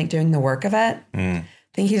it and like doing the work of it. I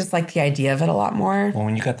think he just liked the idea of it a lot more. Well,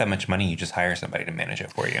 when you got that much money, you just hire somebody to manage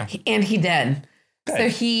it for you. And he did. Good. So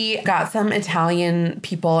he got some Italian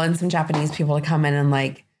people and some Japanese people to come in and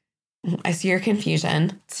like, I see your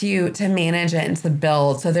confusion, to manage it and to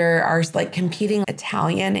build. So there are like competing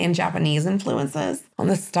Italian and Japanese influences on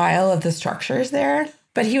the style of the structures there.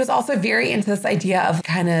 But he was also very into this idea of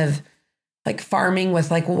kind of like farming with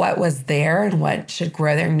like what was there and what should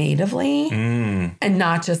grow there natively and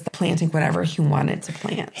not just planting whatever he wanted to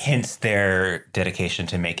plant. Hence their dedication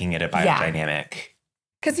to making it a biodynamic.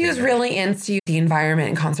 Because he was really into the environment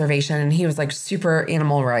and conservation, and he was like super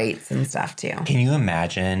animal rights and stuff too. Can you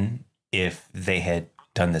imagine if they had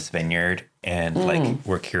done this vineyard and like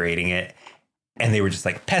were curating it and they were just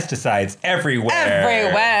like pesticides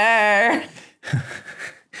everywhere.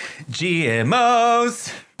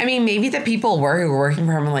 GMOs. I mean, maybe the people who were working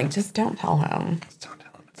for him were like, just don't tell him.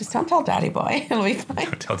 Just don't tell Daddy Boy. It'll be fine.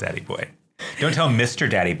 Don't tell Daddy Boy. Don't tell Mr.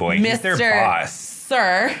 Daddy Boy. He's their boss.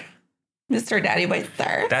 Sir. Mr. Daddy Boy,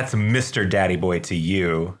 sir. That's Mr. Daddy Boy to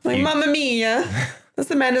you. Like, Mamma Mia. This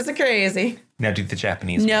Amanda's a crazy. Now do the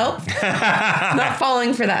Japanese. Nope. Not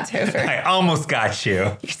falling for that, Topher. I almost got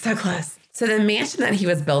you. You're so close. So the mansion that he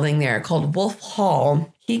was building there called Wolf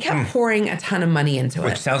Hall, he kept pouring a ton of money into it.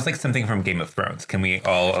 Which sounds like something from Game of Thrones. Can we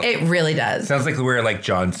all... It really does. Sounds like where like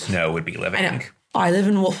Jon Snow would be living. I know. I live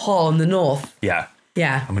in Wolf Hall in the north. Yeah.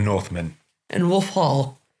 Yeah. I'm a Northman. In Wolf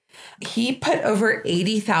Hall. He put over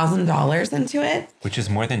 $80,000 into it. Which is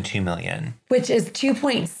more than $2 million. Which is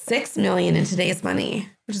 $2.6 million in today's money.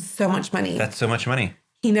 Which is so much money. That's so much money.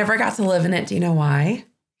 He never got to live in it. Do you know why?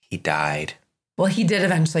 He died. Well, he did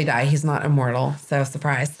eventually die. He's not immortal. So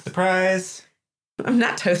surprise. Surprise. I'm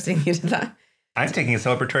not toasting you to that. I'm taking a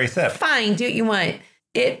celebratory sip. Fine. Do what you want.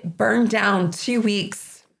 It burned down 2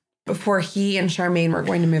 weeks before he and Charmaine were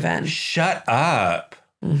going to move in. Shut up.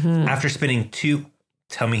 After spending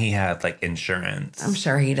tell me he had like insurance. I'm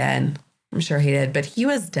sure he did. But he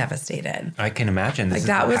was devastated. I can imagine. This like is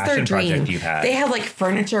that was their dream. Project you've had. They had like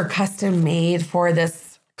furniture custom made for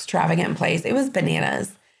this extravagant place. It was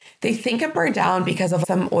bananas. They think it burned down because of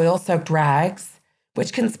some oil-soaked rags,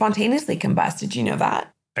 which can spontaneously combust. Did you know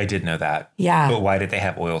that? I did know that. Yeah. But why did they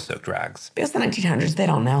have oil-soaked rags? It was the 1900s. They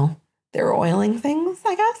don't know. They were oiling things,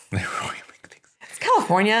 I guess. They were oiling things. It's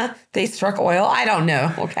California. They struck oil. I don't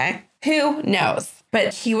know. Okay. Who knows?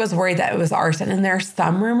 But he was worried that it was arson. And there are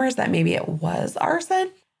some rumors that maybe it was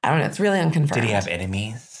arson. I don't know. It's really unconfirmed. Did he have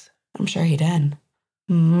enemies? I'm sure he did.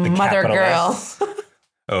 Mother girl.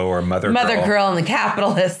 Oh, or Mother girl and the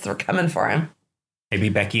capitalists were coming for him. Maybe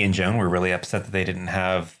Becky and Joan were really upset that they didn't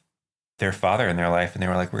have their father in their life. And they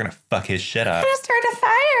were like, we're going to fuck his shit up. We're going to start a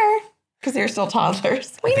fire. Because they were still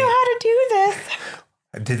toddlers. We know how to do this.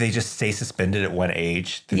 Did they just stay suspended at one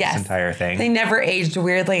age through this entire thing? They never aged.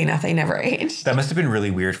 Weirdly enough, they never aged. That must have been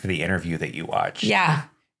really weird for the interview that you watched. Yeah.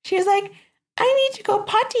 She was like, I need to go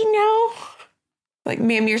potty now. Like,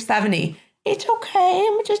 ma'am, you're 70. It's okay.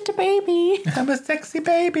 I'm just a baby. I'm a sexy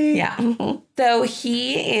baby. Yeah. So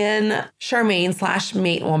he and Charmaine /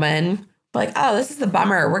 mate woman were like, oh, this is a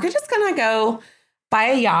bummer. We're just going to go buy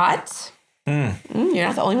a yacht. You're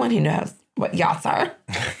not the only one who knows what yachts are.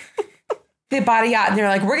 They bought a yacht and they're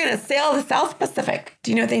like, we're going to sail the South Pacific.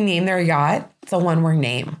 Do you know what they named their yacht? It's a one-word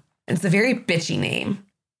name. It's a very bitchy name.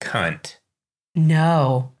 Cunt.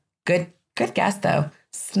 No. Good guess, though.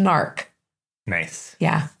 Snark. Nice.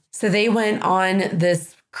 Yeah. So they went on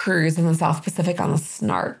this cruise in the South Pacific on the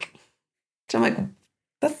Snark. Which I'm like,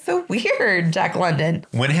 that's so weird, Jack London.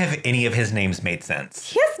 When have any of his names made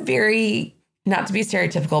sense? He has very, not to be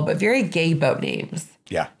stereotypical, but very gay boat names.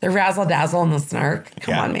 Yeah. The Razzle Dazzle and the Snark.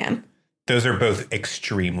 Come on, man. Those are both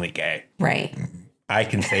extremely gay. Right. I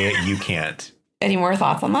can say it, you can't. Any more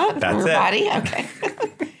thoughts on that? That's from your it. body? Okay.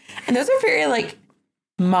 And those are very like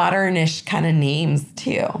modernish kind of names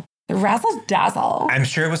too. The Razzle Dazzle. I'm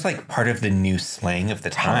sure it was like part of the new slang of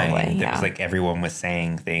the time. Probably, That was like everyone was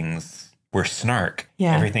saying things were snark.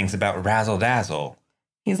 Yeah. Everything's about razzle dazzle.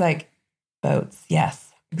 He's like, boats.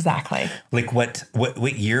 Yes, exactly. Like what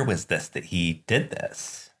year was this that he did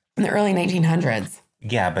this? In the early 1900s.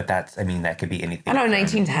 Yeah, but that could be anything. I don't know,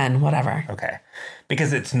 1910, whatever. Okay.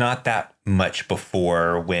 Because it's not that much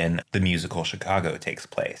before when the musical Chicago takes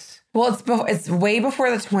place. Well, it's way before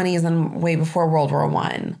the 20s and way before World War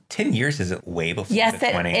I. 10 years isn't way before Yes, the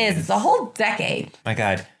 20s. it is. It's a whole decade. My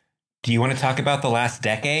God. Do you want to talk about the last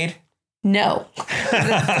decade? No. It's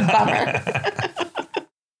a bummer.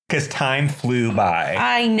 Because time flew by.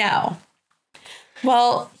 I know.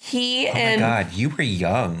 Well, Oh my God, you were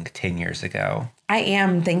young 10 years ago. I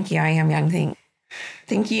am. Thank you. I am young.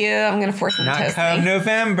 Thank you. I'm going to force them to Not toast come me.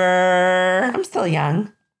 November. I'm still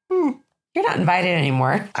young. You're not invited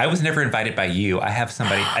anymore. I was never invited by you. I have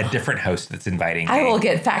a different host that's inviting me. I will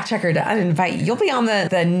get fact checker to uninvite you. You'll be on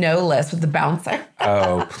the no list with the bouncer.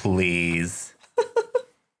 Oh, please.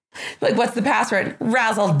 Like, what's the password?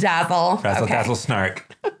 Razzle dazzle. Razzle Okay. dazzle snark.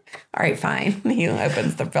 All right, fine. He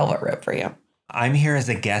opens the velvet rope for you. I'm here as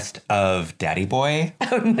a guest of Daddy Boy.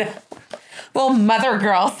 Oh, no. Well, Mother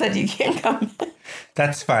Girl said you can't come.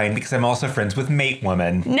 That's fine because I'm also friends with Mate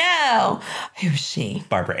Woman, No. Who's she?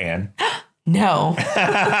 Barbara Ann. No.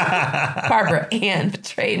 Barbara Ann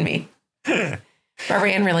betrayed me.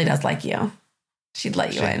 Barbara Ann really does like you. She'd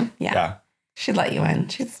let you in. Yeah. She'd let you in.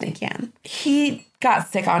 She'd sneak in. He got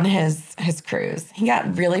sick on his cruise. He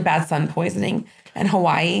got really bad sun poisoning in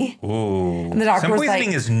Hawaii. Ooh. And the doctor Sun was poisoning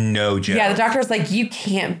like, is no joke. yeah, the doctor was like, you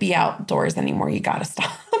can't be outdoors anymore. You got to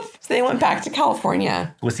stop. So they went back to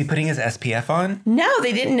California. Was he putting his SPF on? No,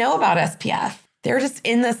 they didn't know about SPF. They were just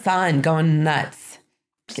in the sun going nuts,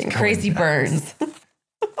 getting crazy burns.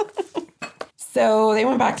 So they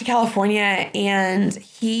went back to California and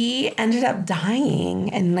he ended up dying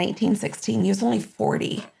in 1916. He was only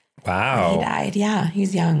 40. Wow. He died. Yeah,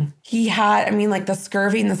 he's young. He had, the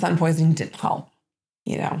scurvy and the sun poisoning didn't help.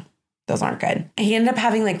 Those aren't good. He ended up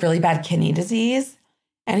having really bad kidney disease.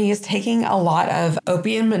 And he was taking a lot of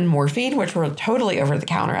opium and morphine, which were totally over the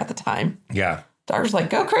counter at the time. Yeah. Doctor's like,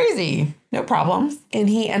 go crazy. No problems. And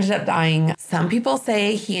he ended up dying. Some people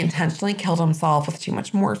say he intentionally killed himself with too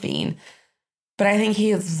much morphine. But I think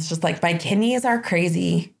he was just like, my kidneys are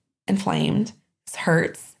crazy, inflamed. This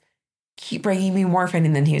hurts. Keep bringing me morphine.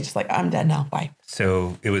 And then he was just like, I'm dead now. Bye.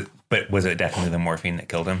 So was it definitely the morphine that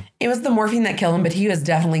killed him? It was the morphine that killed him, but he was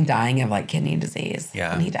definitely dying of kidney disease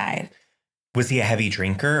when he died. Was he a heavy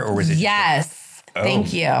drinker or was it? Yes.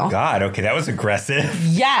 Thank you. God. Okay. That was aggressive.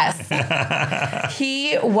 Yes.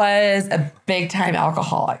 He was a big time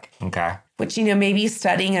alcoholic. Okay. Which, maybe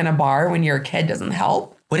studying in a bar when you're a kid doesn't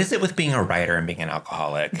help. What is it with being a writer and being an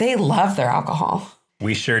alcoholic? They love their alcohol.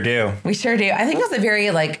 We sure do. We sure do. I think it was a very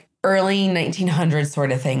early 1900s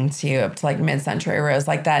sort of thing too, up to mid-century, where it was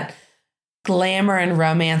that glamour and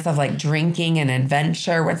romance of drinking and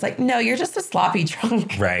adventure, where it's no, you're just a sloppy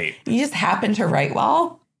drunk. Right. You just happen to write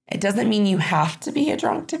well. It doesn't mean you have to be a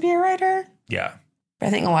drunk to be a writer. Yeah. But I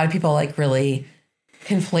think a lot of people really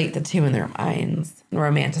conflate the two in their minds and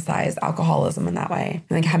romanticize alcoholism in that way.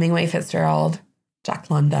 I think Hemingway, Fitzgerald, Jack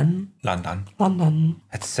London. London.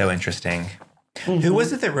 That's so interesting. Mm-hmm. Who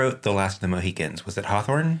was it that wrote The Last of the Mohicans? Was it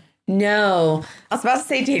Hawthorne? No. I was about to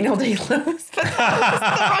say Daniel Day-Lewis, but that was the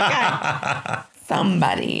wrong guy.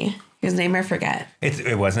 Somebody whose name I forget.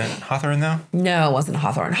 It wasn't Hawthorne, though? No, it wasn't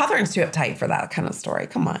Hawthorne. Hawthorne's too uptight for that kind of story.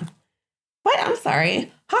 Come on. What? I'm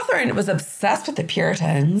sorry. Hawthorne was obsessed with the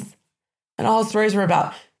Puritans, and all his stories were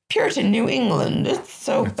about Puritan New England. It's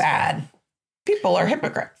so bad. People are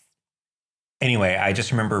hypocrites. Anyway, I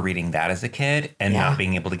just remember reading that as a kid and not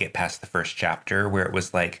being able to get past the first chapter where it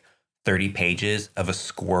was 30 pages of a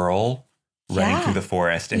squirrel running through the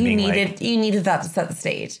forest and you needed that to set the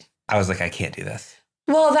stage. I was like, I can't do this.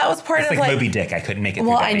 Well, that was part of Moby Dick. I couldn't make it.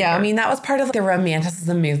 Well, through that I know. paper. That was part of the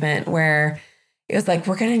romanticism movement where it was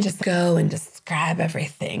we're going to just go and describe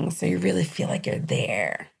everything so you really feel like you're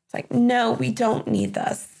there. It's no, we don't need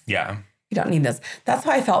this. Yeah. You don't need this. That's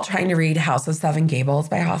how I felt trying to read House of Seven Gables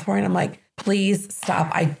by Hawthorne. I'm like, please stop.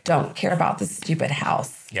 I don't care about this stupid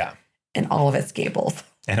house. Yeah. And all of its gables.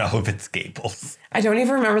 And all of its gables. I don't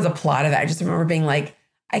even remember the plot of it. I just remember being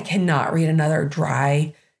I cannot read another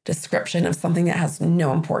dry description of something that has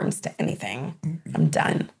no importance to anything. I'm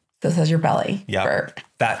done. This is your belly. Yeah.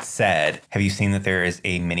 That said, have you seen that there is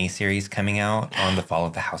a mini-series coming out on the fall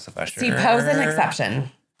of the House of Usher? See, Poe's an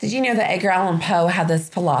exception. Did you know that Edgar Allan Poe had this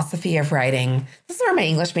philosophy of writing? This is where my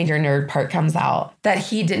English major nerd part comes out. That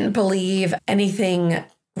he didn't believe anything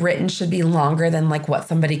written should be longer than what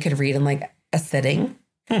somebody could read in a sitting.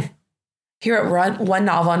 He wrote one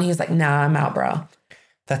novel and he was like, nah, I'm out, bro.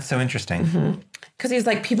 That's so interesting. Because he's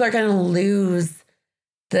people are going to lose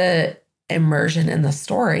the immersion in the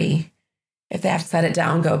story if they have to set it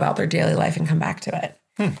down, go about their daily life and come back to it.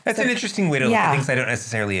 That's an interesting way to look at things. I don't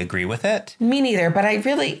necessarily agree with it. Me neither, but I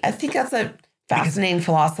think that's a fascinating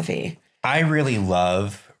philosophy. I really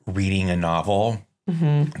love reading a novel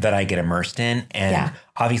that I get immersed in. And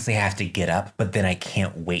obviously I have to get up, but then I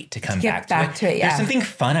can't wait to come back to it. There's something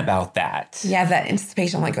fun about that. Yeah, that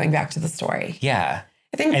anticipation, like going back to the story. Yeah.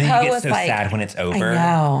 I think and Poe then you get was so like, sad when it's over. I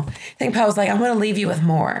know. I think Poe was like, I'm going to leave you with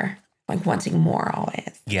more. Like wanting more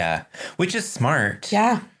always. Yeah. Which is smart.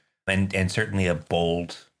 Yeah. And certainly a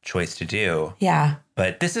bold choice to do. Yeah.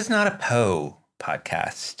 But this is not a Poe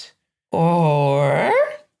podcast. Or...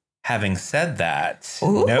 Having said that,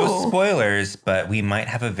 Ooh. no spoilers, but we might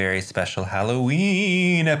have a very special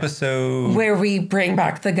Halloween episode. Where we bring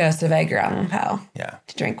back the ghost of Edgar Allan Poe. Yeah.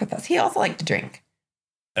 To drink with us. He also liked to drink.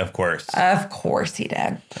 Of course. Of course he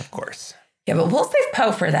did. Of course. Yeah, but we'll save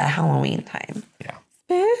Poe for that Halloween time. Yeah.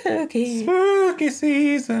 Spooky. Spooky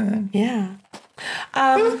season. Yeah.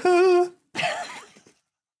 That's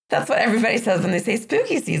what everybody says when they say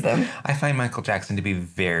spooky season. I find Michael Jackson to be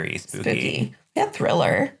very spooky. Yeah,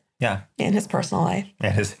 thriller. Yeah. In his personal life.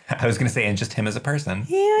 I was going to say, and just him as a person.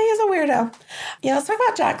 Yeah, he's a weirdo. Yeah, let's talk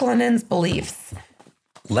about Jack London's beliefs.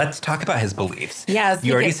 Let's talk about his beliefs. Yeah,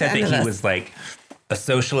 you already said that he was like a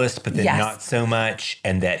socialist, but then not so much,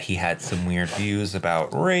 and that he had some weird views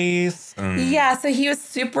about race. Yeah, so he was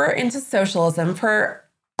super into socialism for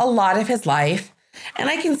a lot of his life. And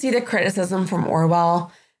I can see the criticism from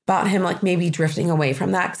Orwell about him like maybe drifting away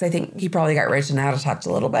from that, because I think he probably got rich and out of touch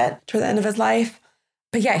a little bit toward the end of his life.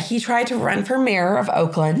 But yeah, he tried to run for mayor of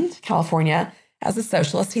Oakland, California, as a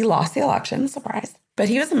socialist. He lost the election, surprise. But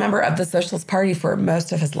he was a member of the Socialist Party for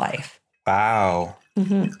most of his life. Wow.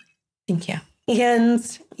 Mm-hmm. Thank you.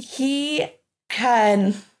 And he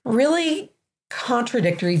had really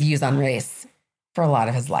contradictory views on race for a lot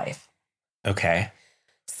of his life. Okay.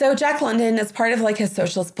 So Jack London, as part of like his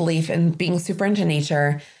socialist belief in being super into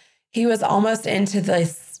nature, he was almost into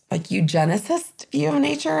this like eugenicist view of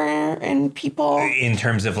nature and people. In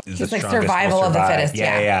terms of he's like survival of the fittest.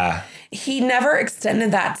 Yeah. He never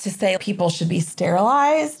extended that to say people should be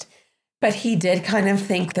sterilized, but he did kind of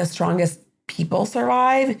think the strongest people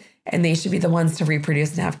survive and they should be the ones to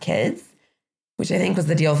reproduce and have kids, which I think was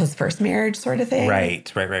the deal with his first marriage sort of thing.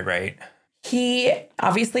 Right. He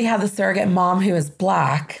obviously had the surrogate mom who is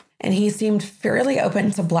Black, and he seemed fairly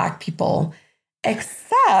open to Black people,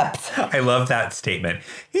 except... I love that statement.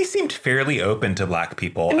 He seemed fairly open to Black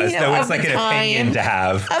people, as though it's like an opinion to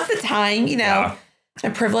have. Of the time, a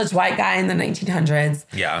privileged white guy in the 1900s.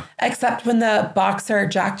 Yeah. Except when the boxer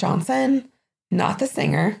Jack Johnson, not the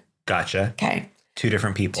singer. Gotcha. Okay. Two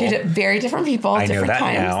different people. Very different people. I different know that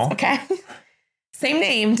times. now. Okay. Same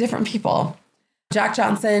name, different people. Jack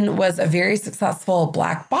Johnson was a very successful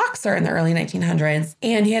Black boxer in the early 1900s.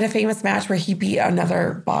 And he had a famous match where he beat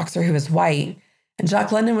another boxer who was white. And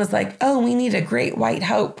Jack London was like, oh, we need a great white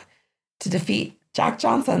hope to defeat Jack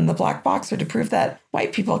Johnson, the Black boxer, to prove that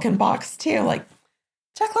white people can box too. Like,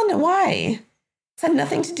 Jack London, why? It's had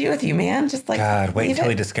nothing to do with you, man. Just like, God, wait until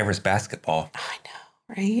he discovers basketball. I know,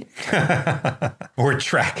 right? Or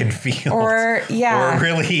track and field. Or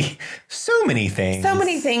really so many things. So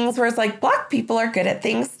many things where it's like, Black people are good at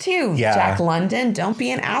things too. Yeah. Jack London, don't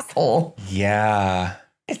be an asshole. Yeah.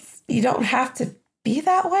 You don't have to be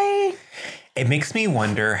that way. It makes me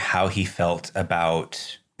wonder how he felt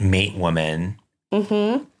about Mate Woman.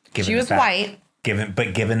 Mm-hmm. She was white.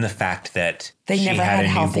 Given the fact that they never had a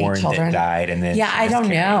healthy newborn children that died, and then I don't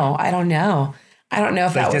know. I don't know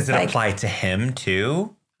if that was does it apply to him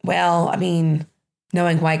too? Well, I mean,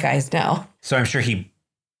 knowing white guys know. So I'm sure he,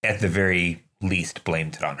 at the very least,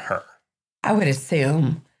 blamed it on her. I would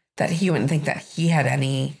assume that he wouldn't think that he had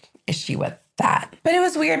any issue with that. But it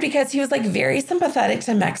was weird because he was like very sympathetic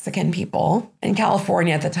to Mexican people in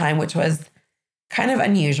California at the time, which was kind of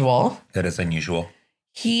unusual. That is unusual.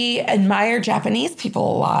 He admired Japanese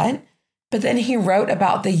people a lot, but then he wrote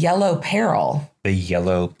about the Yellow Peril. The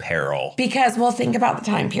Yellow Peril. Because, well, think about the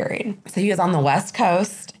time period. So he was on the West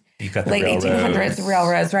Coast. You've got the late railroads. 1800s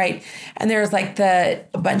railroads, right? And there was like a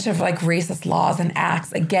bunch of like racist laws and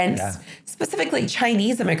acts against specifically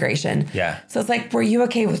Chinese immigration. Yeah. So it's like, were you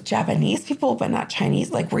okay with Japanese people, but not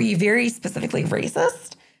Chinese? Like, were you very specifically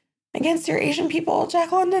racist against your Asian people,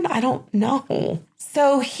 Jack London? I don't know.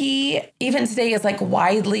 So he, even today, is like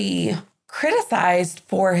widely criticized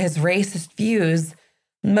for his racist views,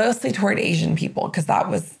 mostly toward Asian people, because that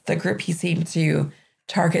was the group he seemed to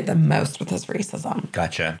target the most with his racism.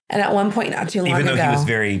 Gotcha. And at one point, not too long ago... Even though he was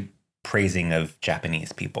very praising of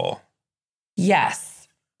Japanese people. Yes.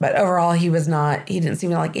 But overall, he didn't seem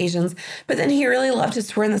to like Asians. But then he really loved to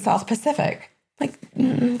tour in the South Pacific. Like,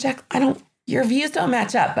 Jack, your views don't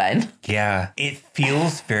match up, bud. Yeah. It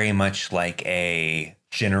feels very much like a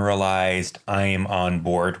generalized, I am on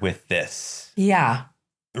board with this. Yeah.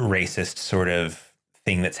 Racist sort of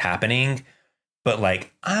thing that's happening. but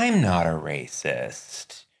like, I'm not a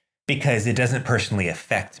racist because it doesn't personally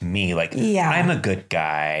affect me. Like, I'm a good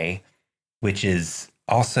guy, which is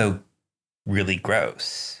also really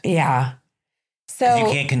gross. Yeah. So you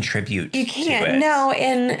can't contribute. You can't. To it. No.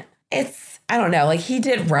 And it's, I don't know, like he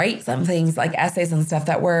did write some things like essays and stuff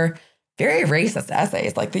that were very racist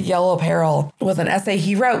essays. Like The Yellow Peril was an essay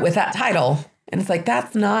he wrote with that title. And it's like,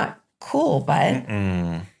 that's not cool, but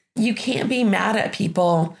you can't be mad at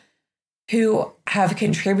people who have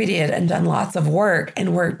contributed and done lots of work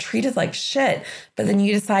and were treated like shit, but then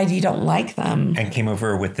you decide you don't like them. And came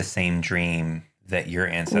over with the same dream that your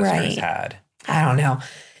ancestors had. I don't know.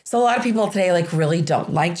 So a lot of people today like really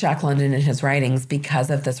don't like Jack London and his writings because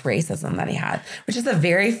of this racism that he had, which is a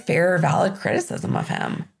very fair, valid criticism of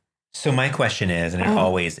him. So my question is, and it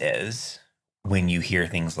always is, when you hear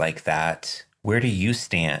things like that, where do you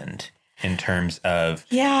stand in terms of,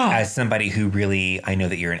 as somebody who really, I know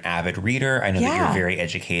that you're an avid reader. I know that you're very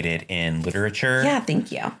educated in literature. Yeah,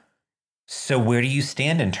 thank you. So where do you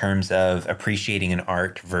stand in terms of appreciating an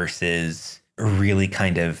art versus really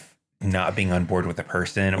kind of not being on board with a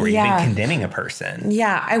person or even condemning a person?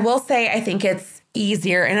 Yeah, I will say I think it's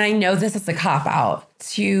easier, and I know this is a cop-out,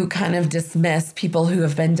 to kind of dismiss people who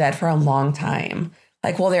have been dead for a long time.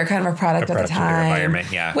 Like, well, they're kind of a product of the time. Of their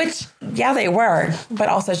environment, yeah. Which, they were. But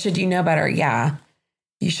also, should you know better? Yeah.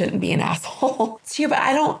 You shouldn't be an asshole too. But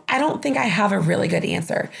I don't think I have a really good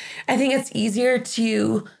answer. I think it's easier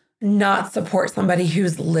to not support somebody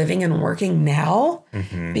who's living and working now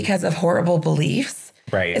because of horrible beliefs.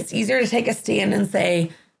 Right. It's easier to take a stand and say,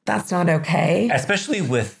 that's not okay. Especially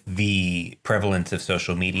with the prevalence of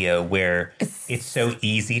social media where it's so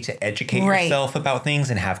easy to educate yourself about things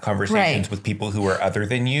and have conversations with people who are other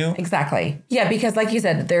than you. Exactly. Yeah, because like you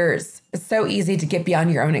said, it's so easy to get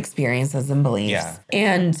beyond your own experiences and beliefs. Yeah.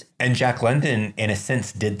 And Jack London, in a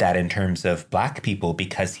sense, did that in terms of Black people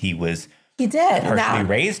because he was partially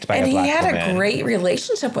raised by a Black woman. And he had a great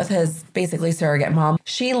relationship with his basically surrogate mom.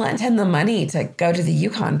 She lent him the money to go to the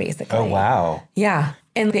Yukon, basically. Oh, wow. Yeah.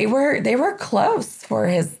 And they were close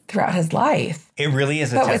throughout his life. It really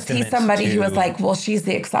is a testament to... But was he somebody who was like, well, she's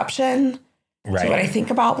the exception to what I think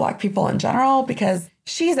about Black people in general? Because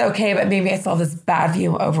she's okay, but maybe I still have this bad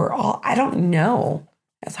view overall. I don't know.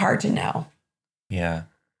 It's hard to know. Yeah.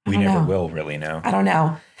 We never will really know. I don't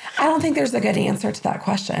know. I don't think there's a good answer to that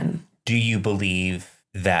question. Do you believe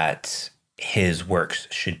that his works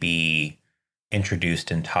should be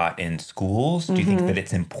introduced and taught in schools? Do you think that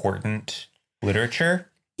it's important literature?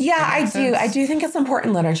 Yeah, I do. I do think it's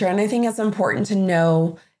important literature. And I think it's important to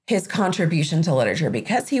know his contribution to literature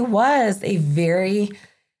because he was a very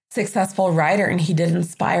successful writer and he did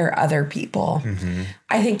inspire other people.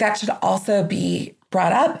 I think that should also be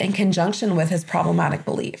brought up in conjunction with his problematic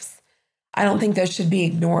beliefs. I don't think those should be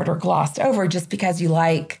ignored or glossed over just because you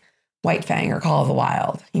like White Fang or Call of the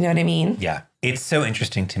Wild. You know what I mean? Yeah. It's so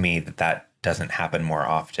interesting to me that doesn't happen more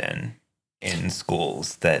often in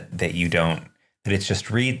schools, that it's just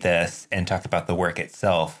read this and talk about the work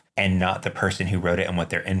itself and not the person who wrote it and what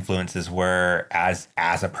their influences were as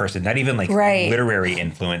a person, not even like literary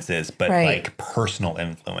influences, but like personal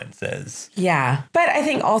influences. Yeah. But I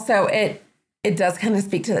think also it does kind of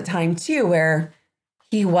speak to the time too, where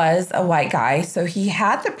he was a white guy. So he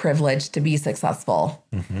had the privilege to be successful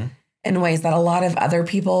in ways that a lot of other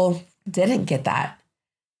people didn't get that,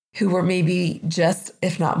 who were maybe just,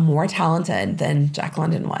 if not more talented than Jack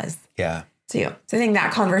London was. Yeah. Too. So I think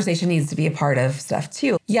that conversation needs to be a part of stuff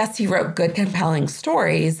too. Yes, he wrote good, compelling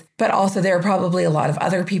stories, but also there are probably a lot of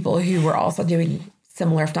other people who were also doing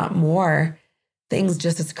similar, if not more, things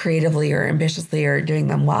just as creatively or ambitiously or doing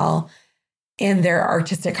them well. And their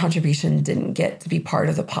artistic contribution didn't get to be part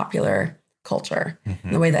of the popular culture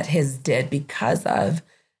in the way that his did because of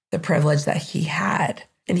the privilege that he had.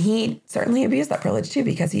 And he certainly abused that privilege too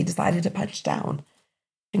because he decided to punch down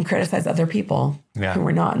and criticize other people who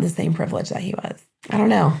were not in the same privilege that he was. I don't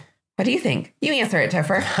know. What do you think? You answer it,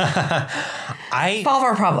 Topher. Solve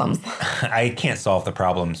our problems. I can't solve the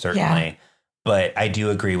problem, certainly. But I do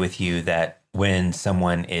agree with you that when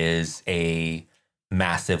someone is a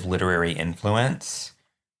massive literary influence,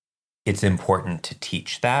 it's important to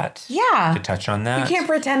teach that. Yeah. To touch on that. You can't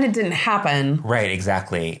pretend it didn't happen. Right,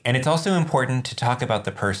 exactly. And it's also important to talk about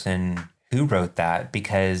the person who wrote that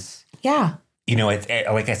because... Yeah. You know, it's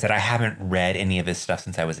like I said, I haven't read any of this stuff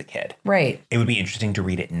since I was a kid. Right. It would be interesting to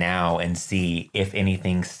read it now and see if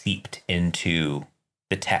anything seeped into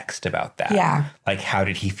the text about that. Yeah. Like, how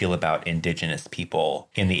did he feel about indigenous people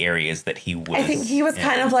in the areas that he was? I think he was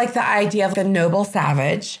kind of like the idea of the noble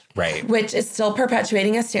savage. Right. Which is still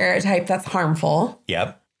perpetuating a stereotype that's harmful.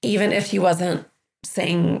 Yep. Even if he wasn't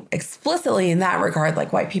saying explicitly in that regard,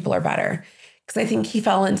 like white people are better. Because I think he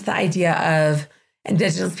fell into the idea of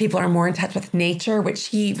Indigenous people are more in touch with nature, which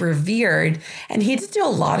he revered. And he did do a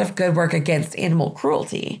lot of good work against animal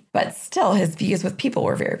cruelty. But still, his views with people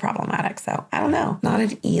were very problematic. So I don't know. Not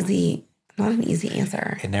an easy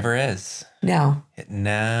answer. It never is. No. It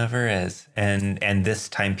never is. And this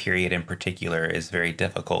time period in particular is very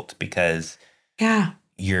difficult because Yeah.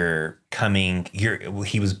 he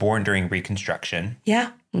was born during Reconstruction.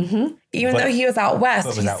 Yeah. Mm-hmm. Even though he was out west,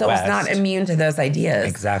 he still was not immune to those ideas.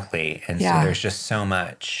 Exactly. And so there's just so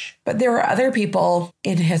much. But there were other people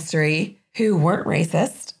in history who weren't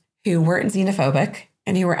racist, who weren't xenophobic,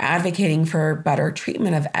 and who were advocating for better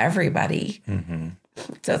treatment of everybody. Mm-hmm.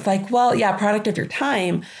 So it's like, well, yeah, product of your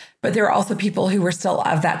time, but there were also people who were still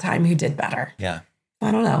of that time who did better. Yeah.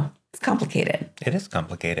 I don't know. It's complicated. It is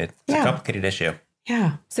complicated. It's a complicated issue.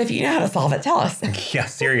 Yeah. So if you know how to solve it, tell us. Yeah,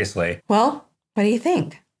 seriously. Well, what do you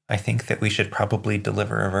think? I think that we should probably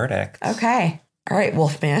deliver a verdict. Okay. All right,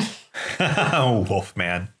 Wolfman.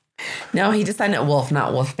 Wolfman. No, he decided Wolf,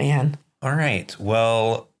 not Wolfman. All right.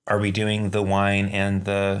 Well, are we doing the wine and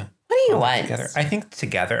the... What do you want? Together? I think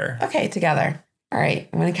together. Okay, together. All right.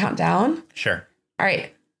 I'm going to count down. Sure. All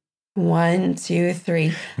right. 1, 2,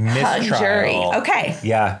 3. Mistrial. Jury. Okay.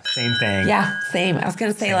 Yeah, same thing. Yeah, same. I was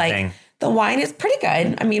going to say, Same thing. the wine is pretty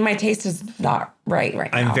good. I mean, my taste is not right now.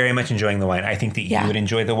 I'm very much enjoying the wine. I think that you would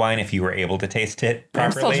enjoy the wine if you were able to taste it properly.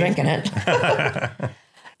 I'm still drinking it.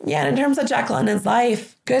 Yeah, and in terms of Jack London's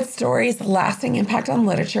life, good stories, lasting impact on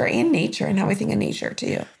literature and nature and how we think of nature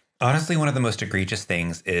too. Honestly, one of the most egregious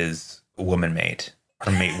things is woman mate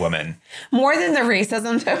or mate woman. More than the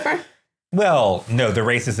racism, Topher? Well, no, the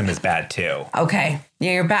racism is bad too. Okay.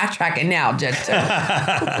 Yeah, you're backtracking now, Judge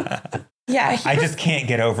Topher. Yeah. I just can't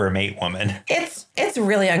get over a mate woman. It's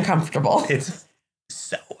really uncomfortable. It's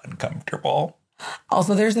so uncomfortable.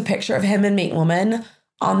 Also, there's a picture of him and mate woman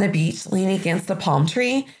on the beach leaning against a palm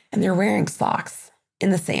tree, and they're wearing socks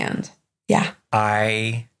in the sand. Yeah.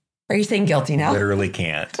 I Are you saying guilty now? literally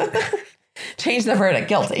can't. Change the verdict.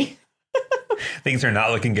 Guilty. Things are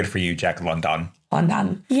not looking good for you, Jack London.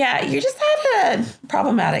 London. Yeah, you just had a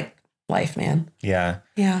problematic life, man. Yeah.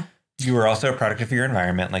 Yeah. You were also a product of your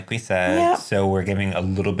environment, like we said. Yep. So we're giving a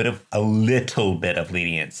little bit of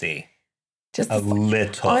leniency. Just A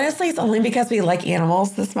little. Honestly, it's only because we like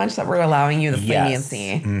animals this much that we're allowing you the Yes.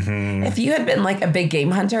 leniency. Mm-hmm. If you had been like a big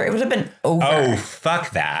game hunter, it would have been over. Oh,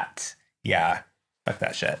 fuck that. Yeah. Fuck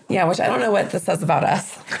that shit. Yeah, which I don't know what this says about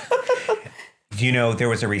us. Do you know there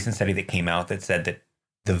was a recent study that came out that said that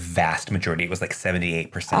the vast majority, it was like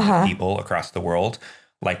 78% Uh-huh. of people across the world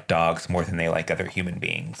like dogs more than they like other human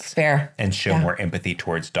beings. Fair. And show more empathy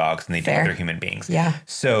towards dogs than they Fair. do other human beings. Yeah.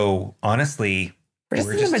 So honestly, We're just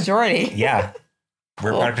in the majority. Yeah. We're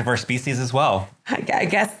a Cool. product of our species as well. I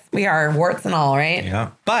guess we are, warts and all, right?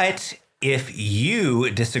 Yeah. But if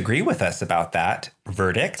you disagree with us about that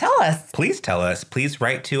verdict, Tell us. please tell us. Please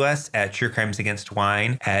write to us at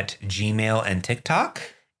truecrimesagainstwine at Gmail and TikTok.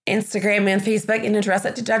 Instagram and Facebook and address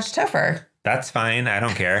it to Judge Topher. That's fine. I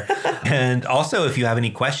don't care. And also, if you have any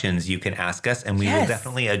questions, you can ask us, and we will Yes.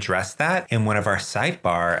 definitely address that in one of our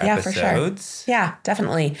sidebar Yeah, for sure. episodes. Yeah,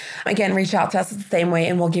 definitely. Again, reach out to us the same way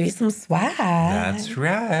and we'll give you some swag. That's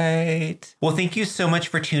right. Well, thank you so much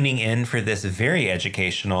for tuning in for this very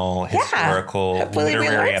educational, historical, Hopefully we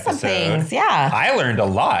literary learned some episode. things. Yeah. I learned a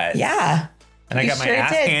lot. Yeah. And I You got my sure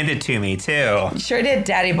ass did. handed to me, too. Sure did,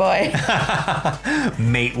 daddy boy.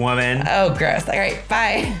 Mate woman. Oh, gross. All right,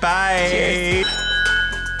 bye. Bye. Cheers.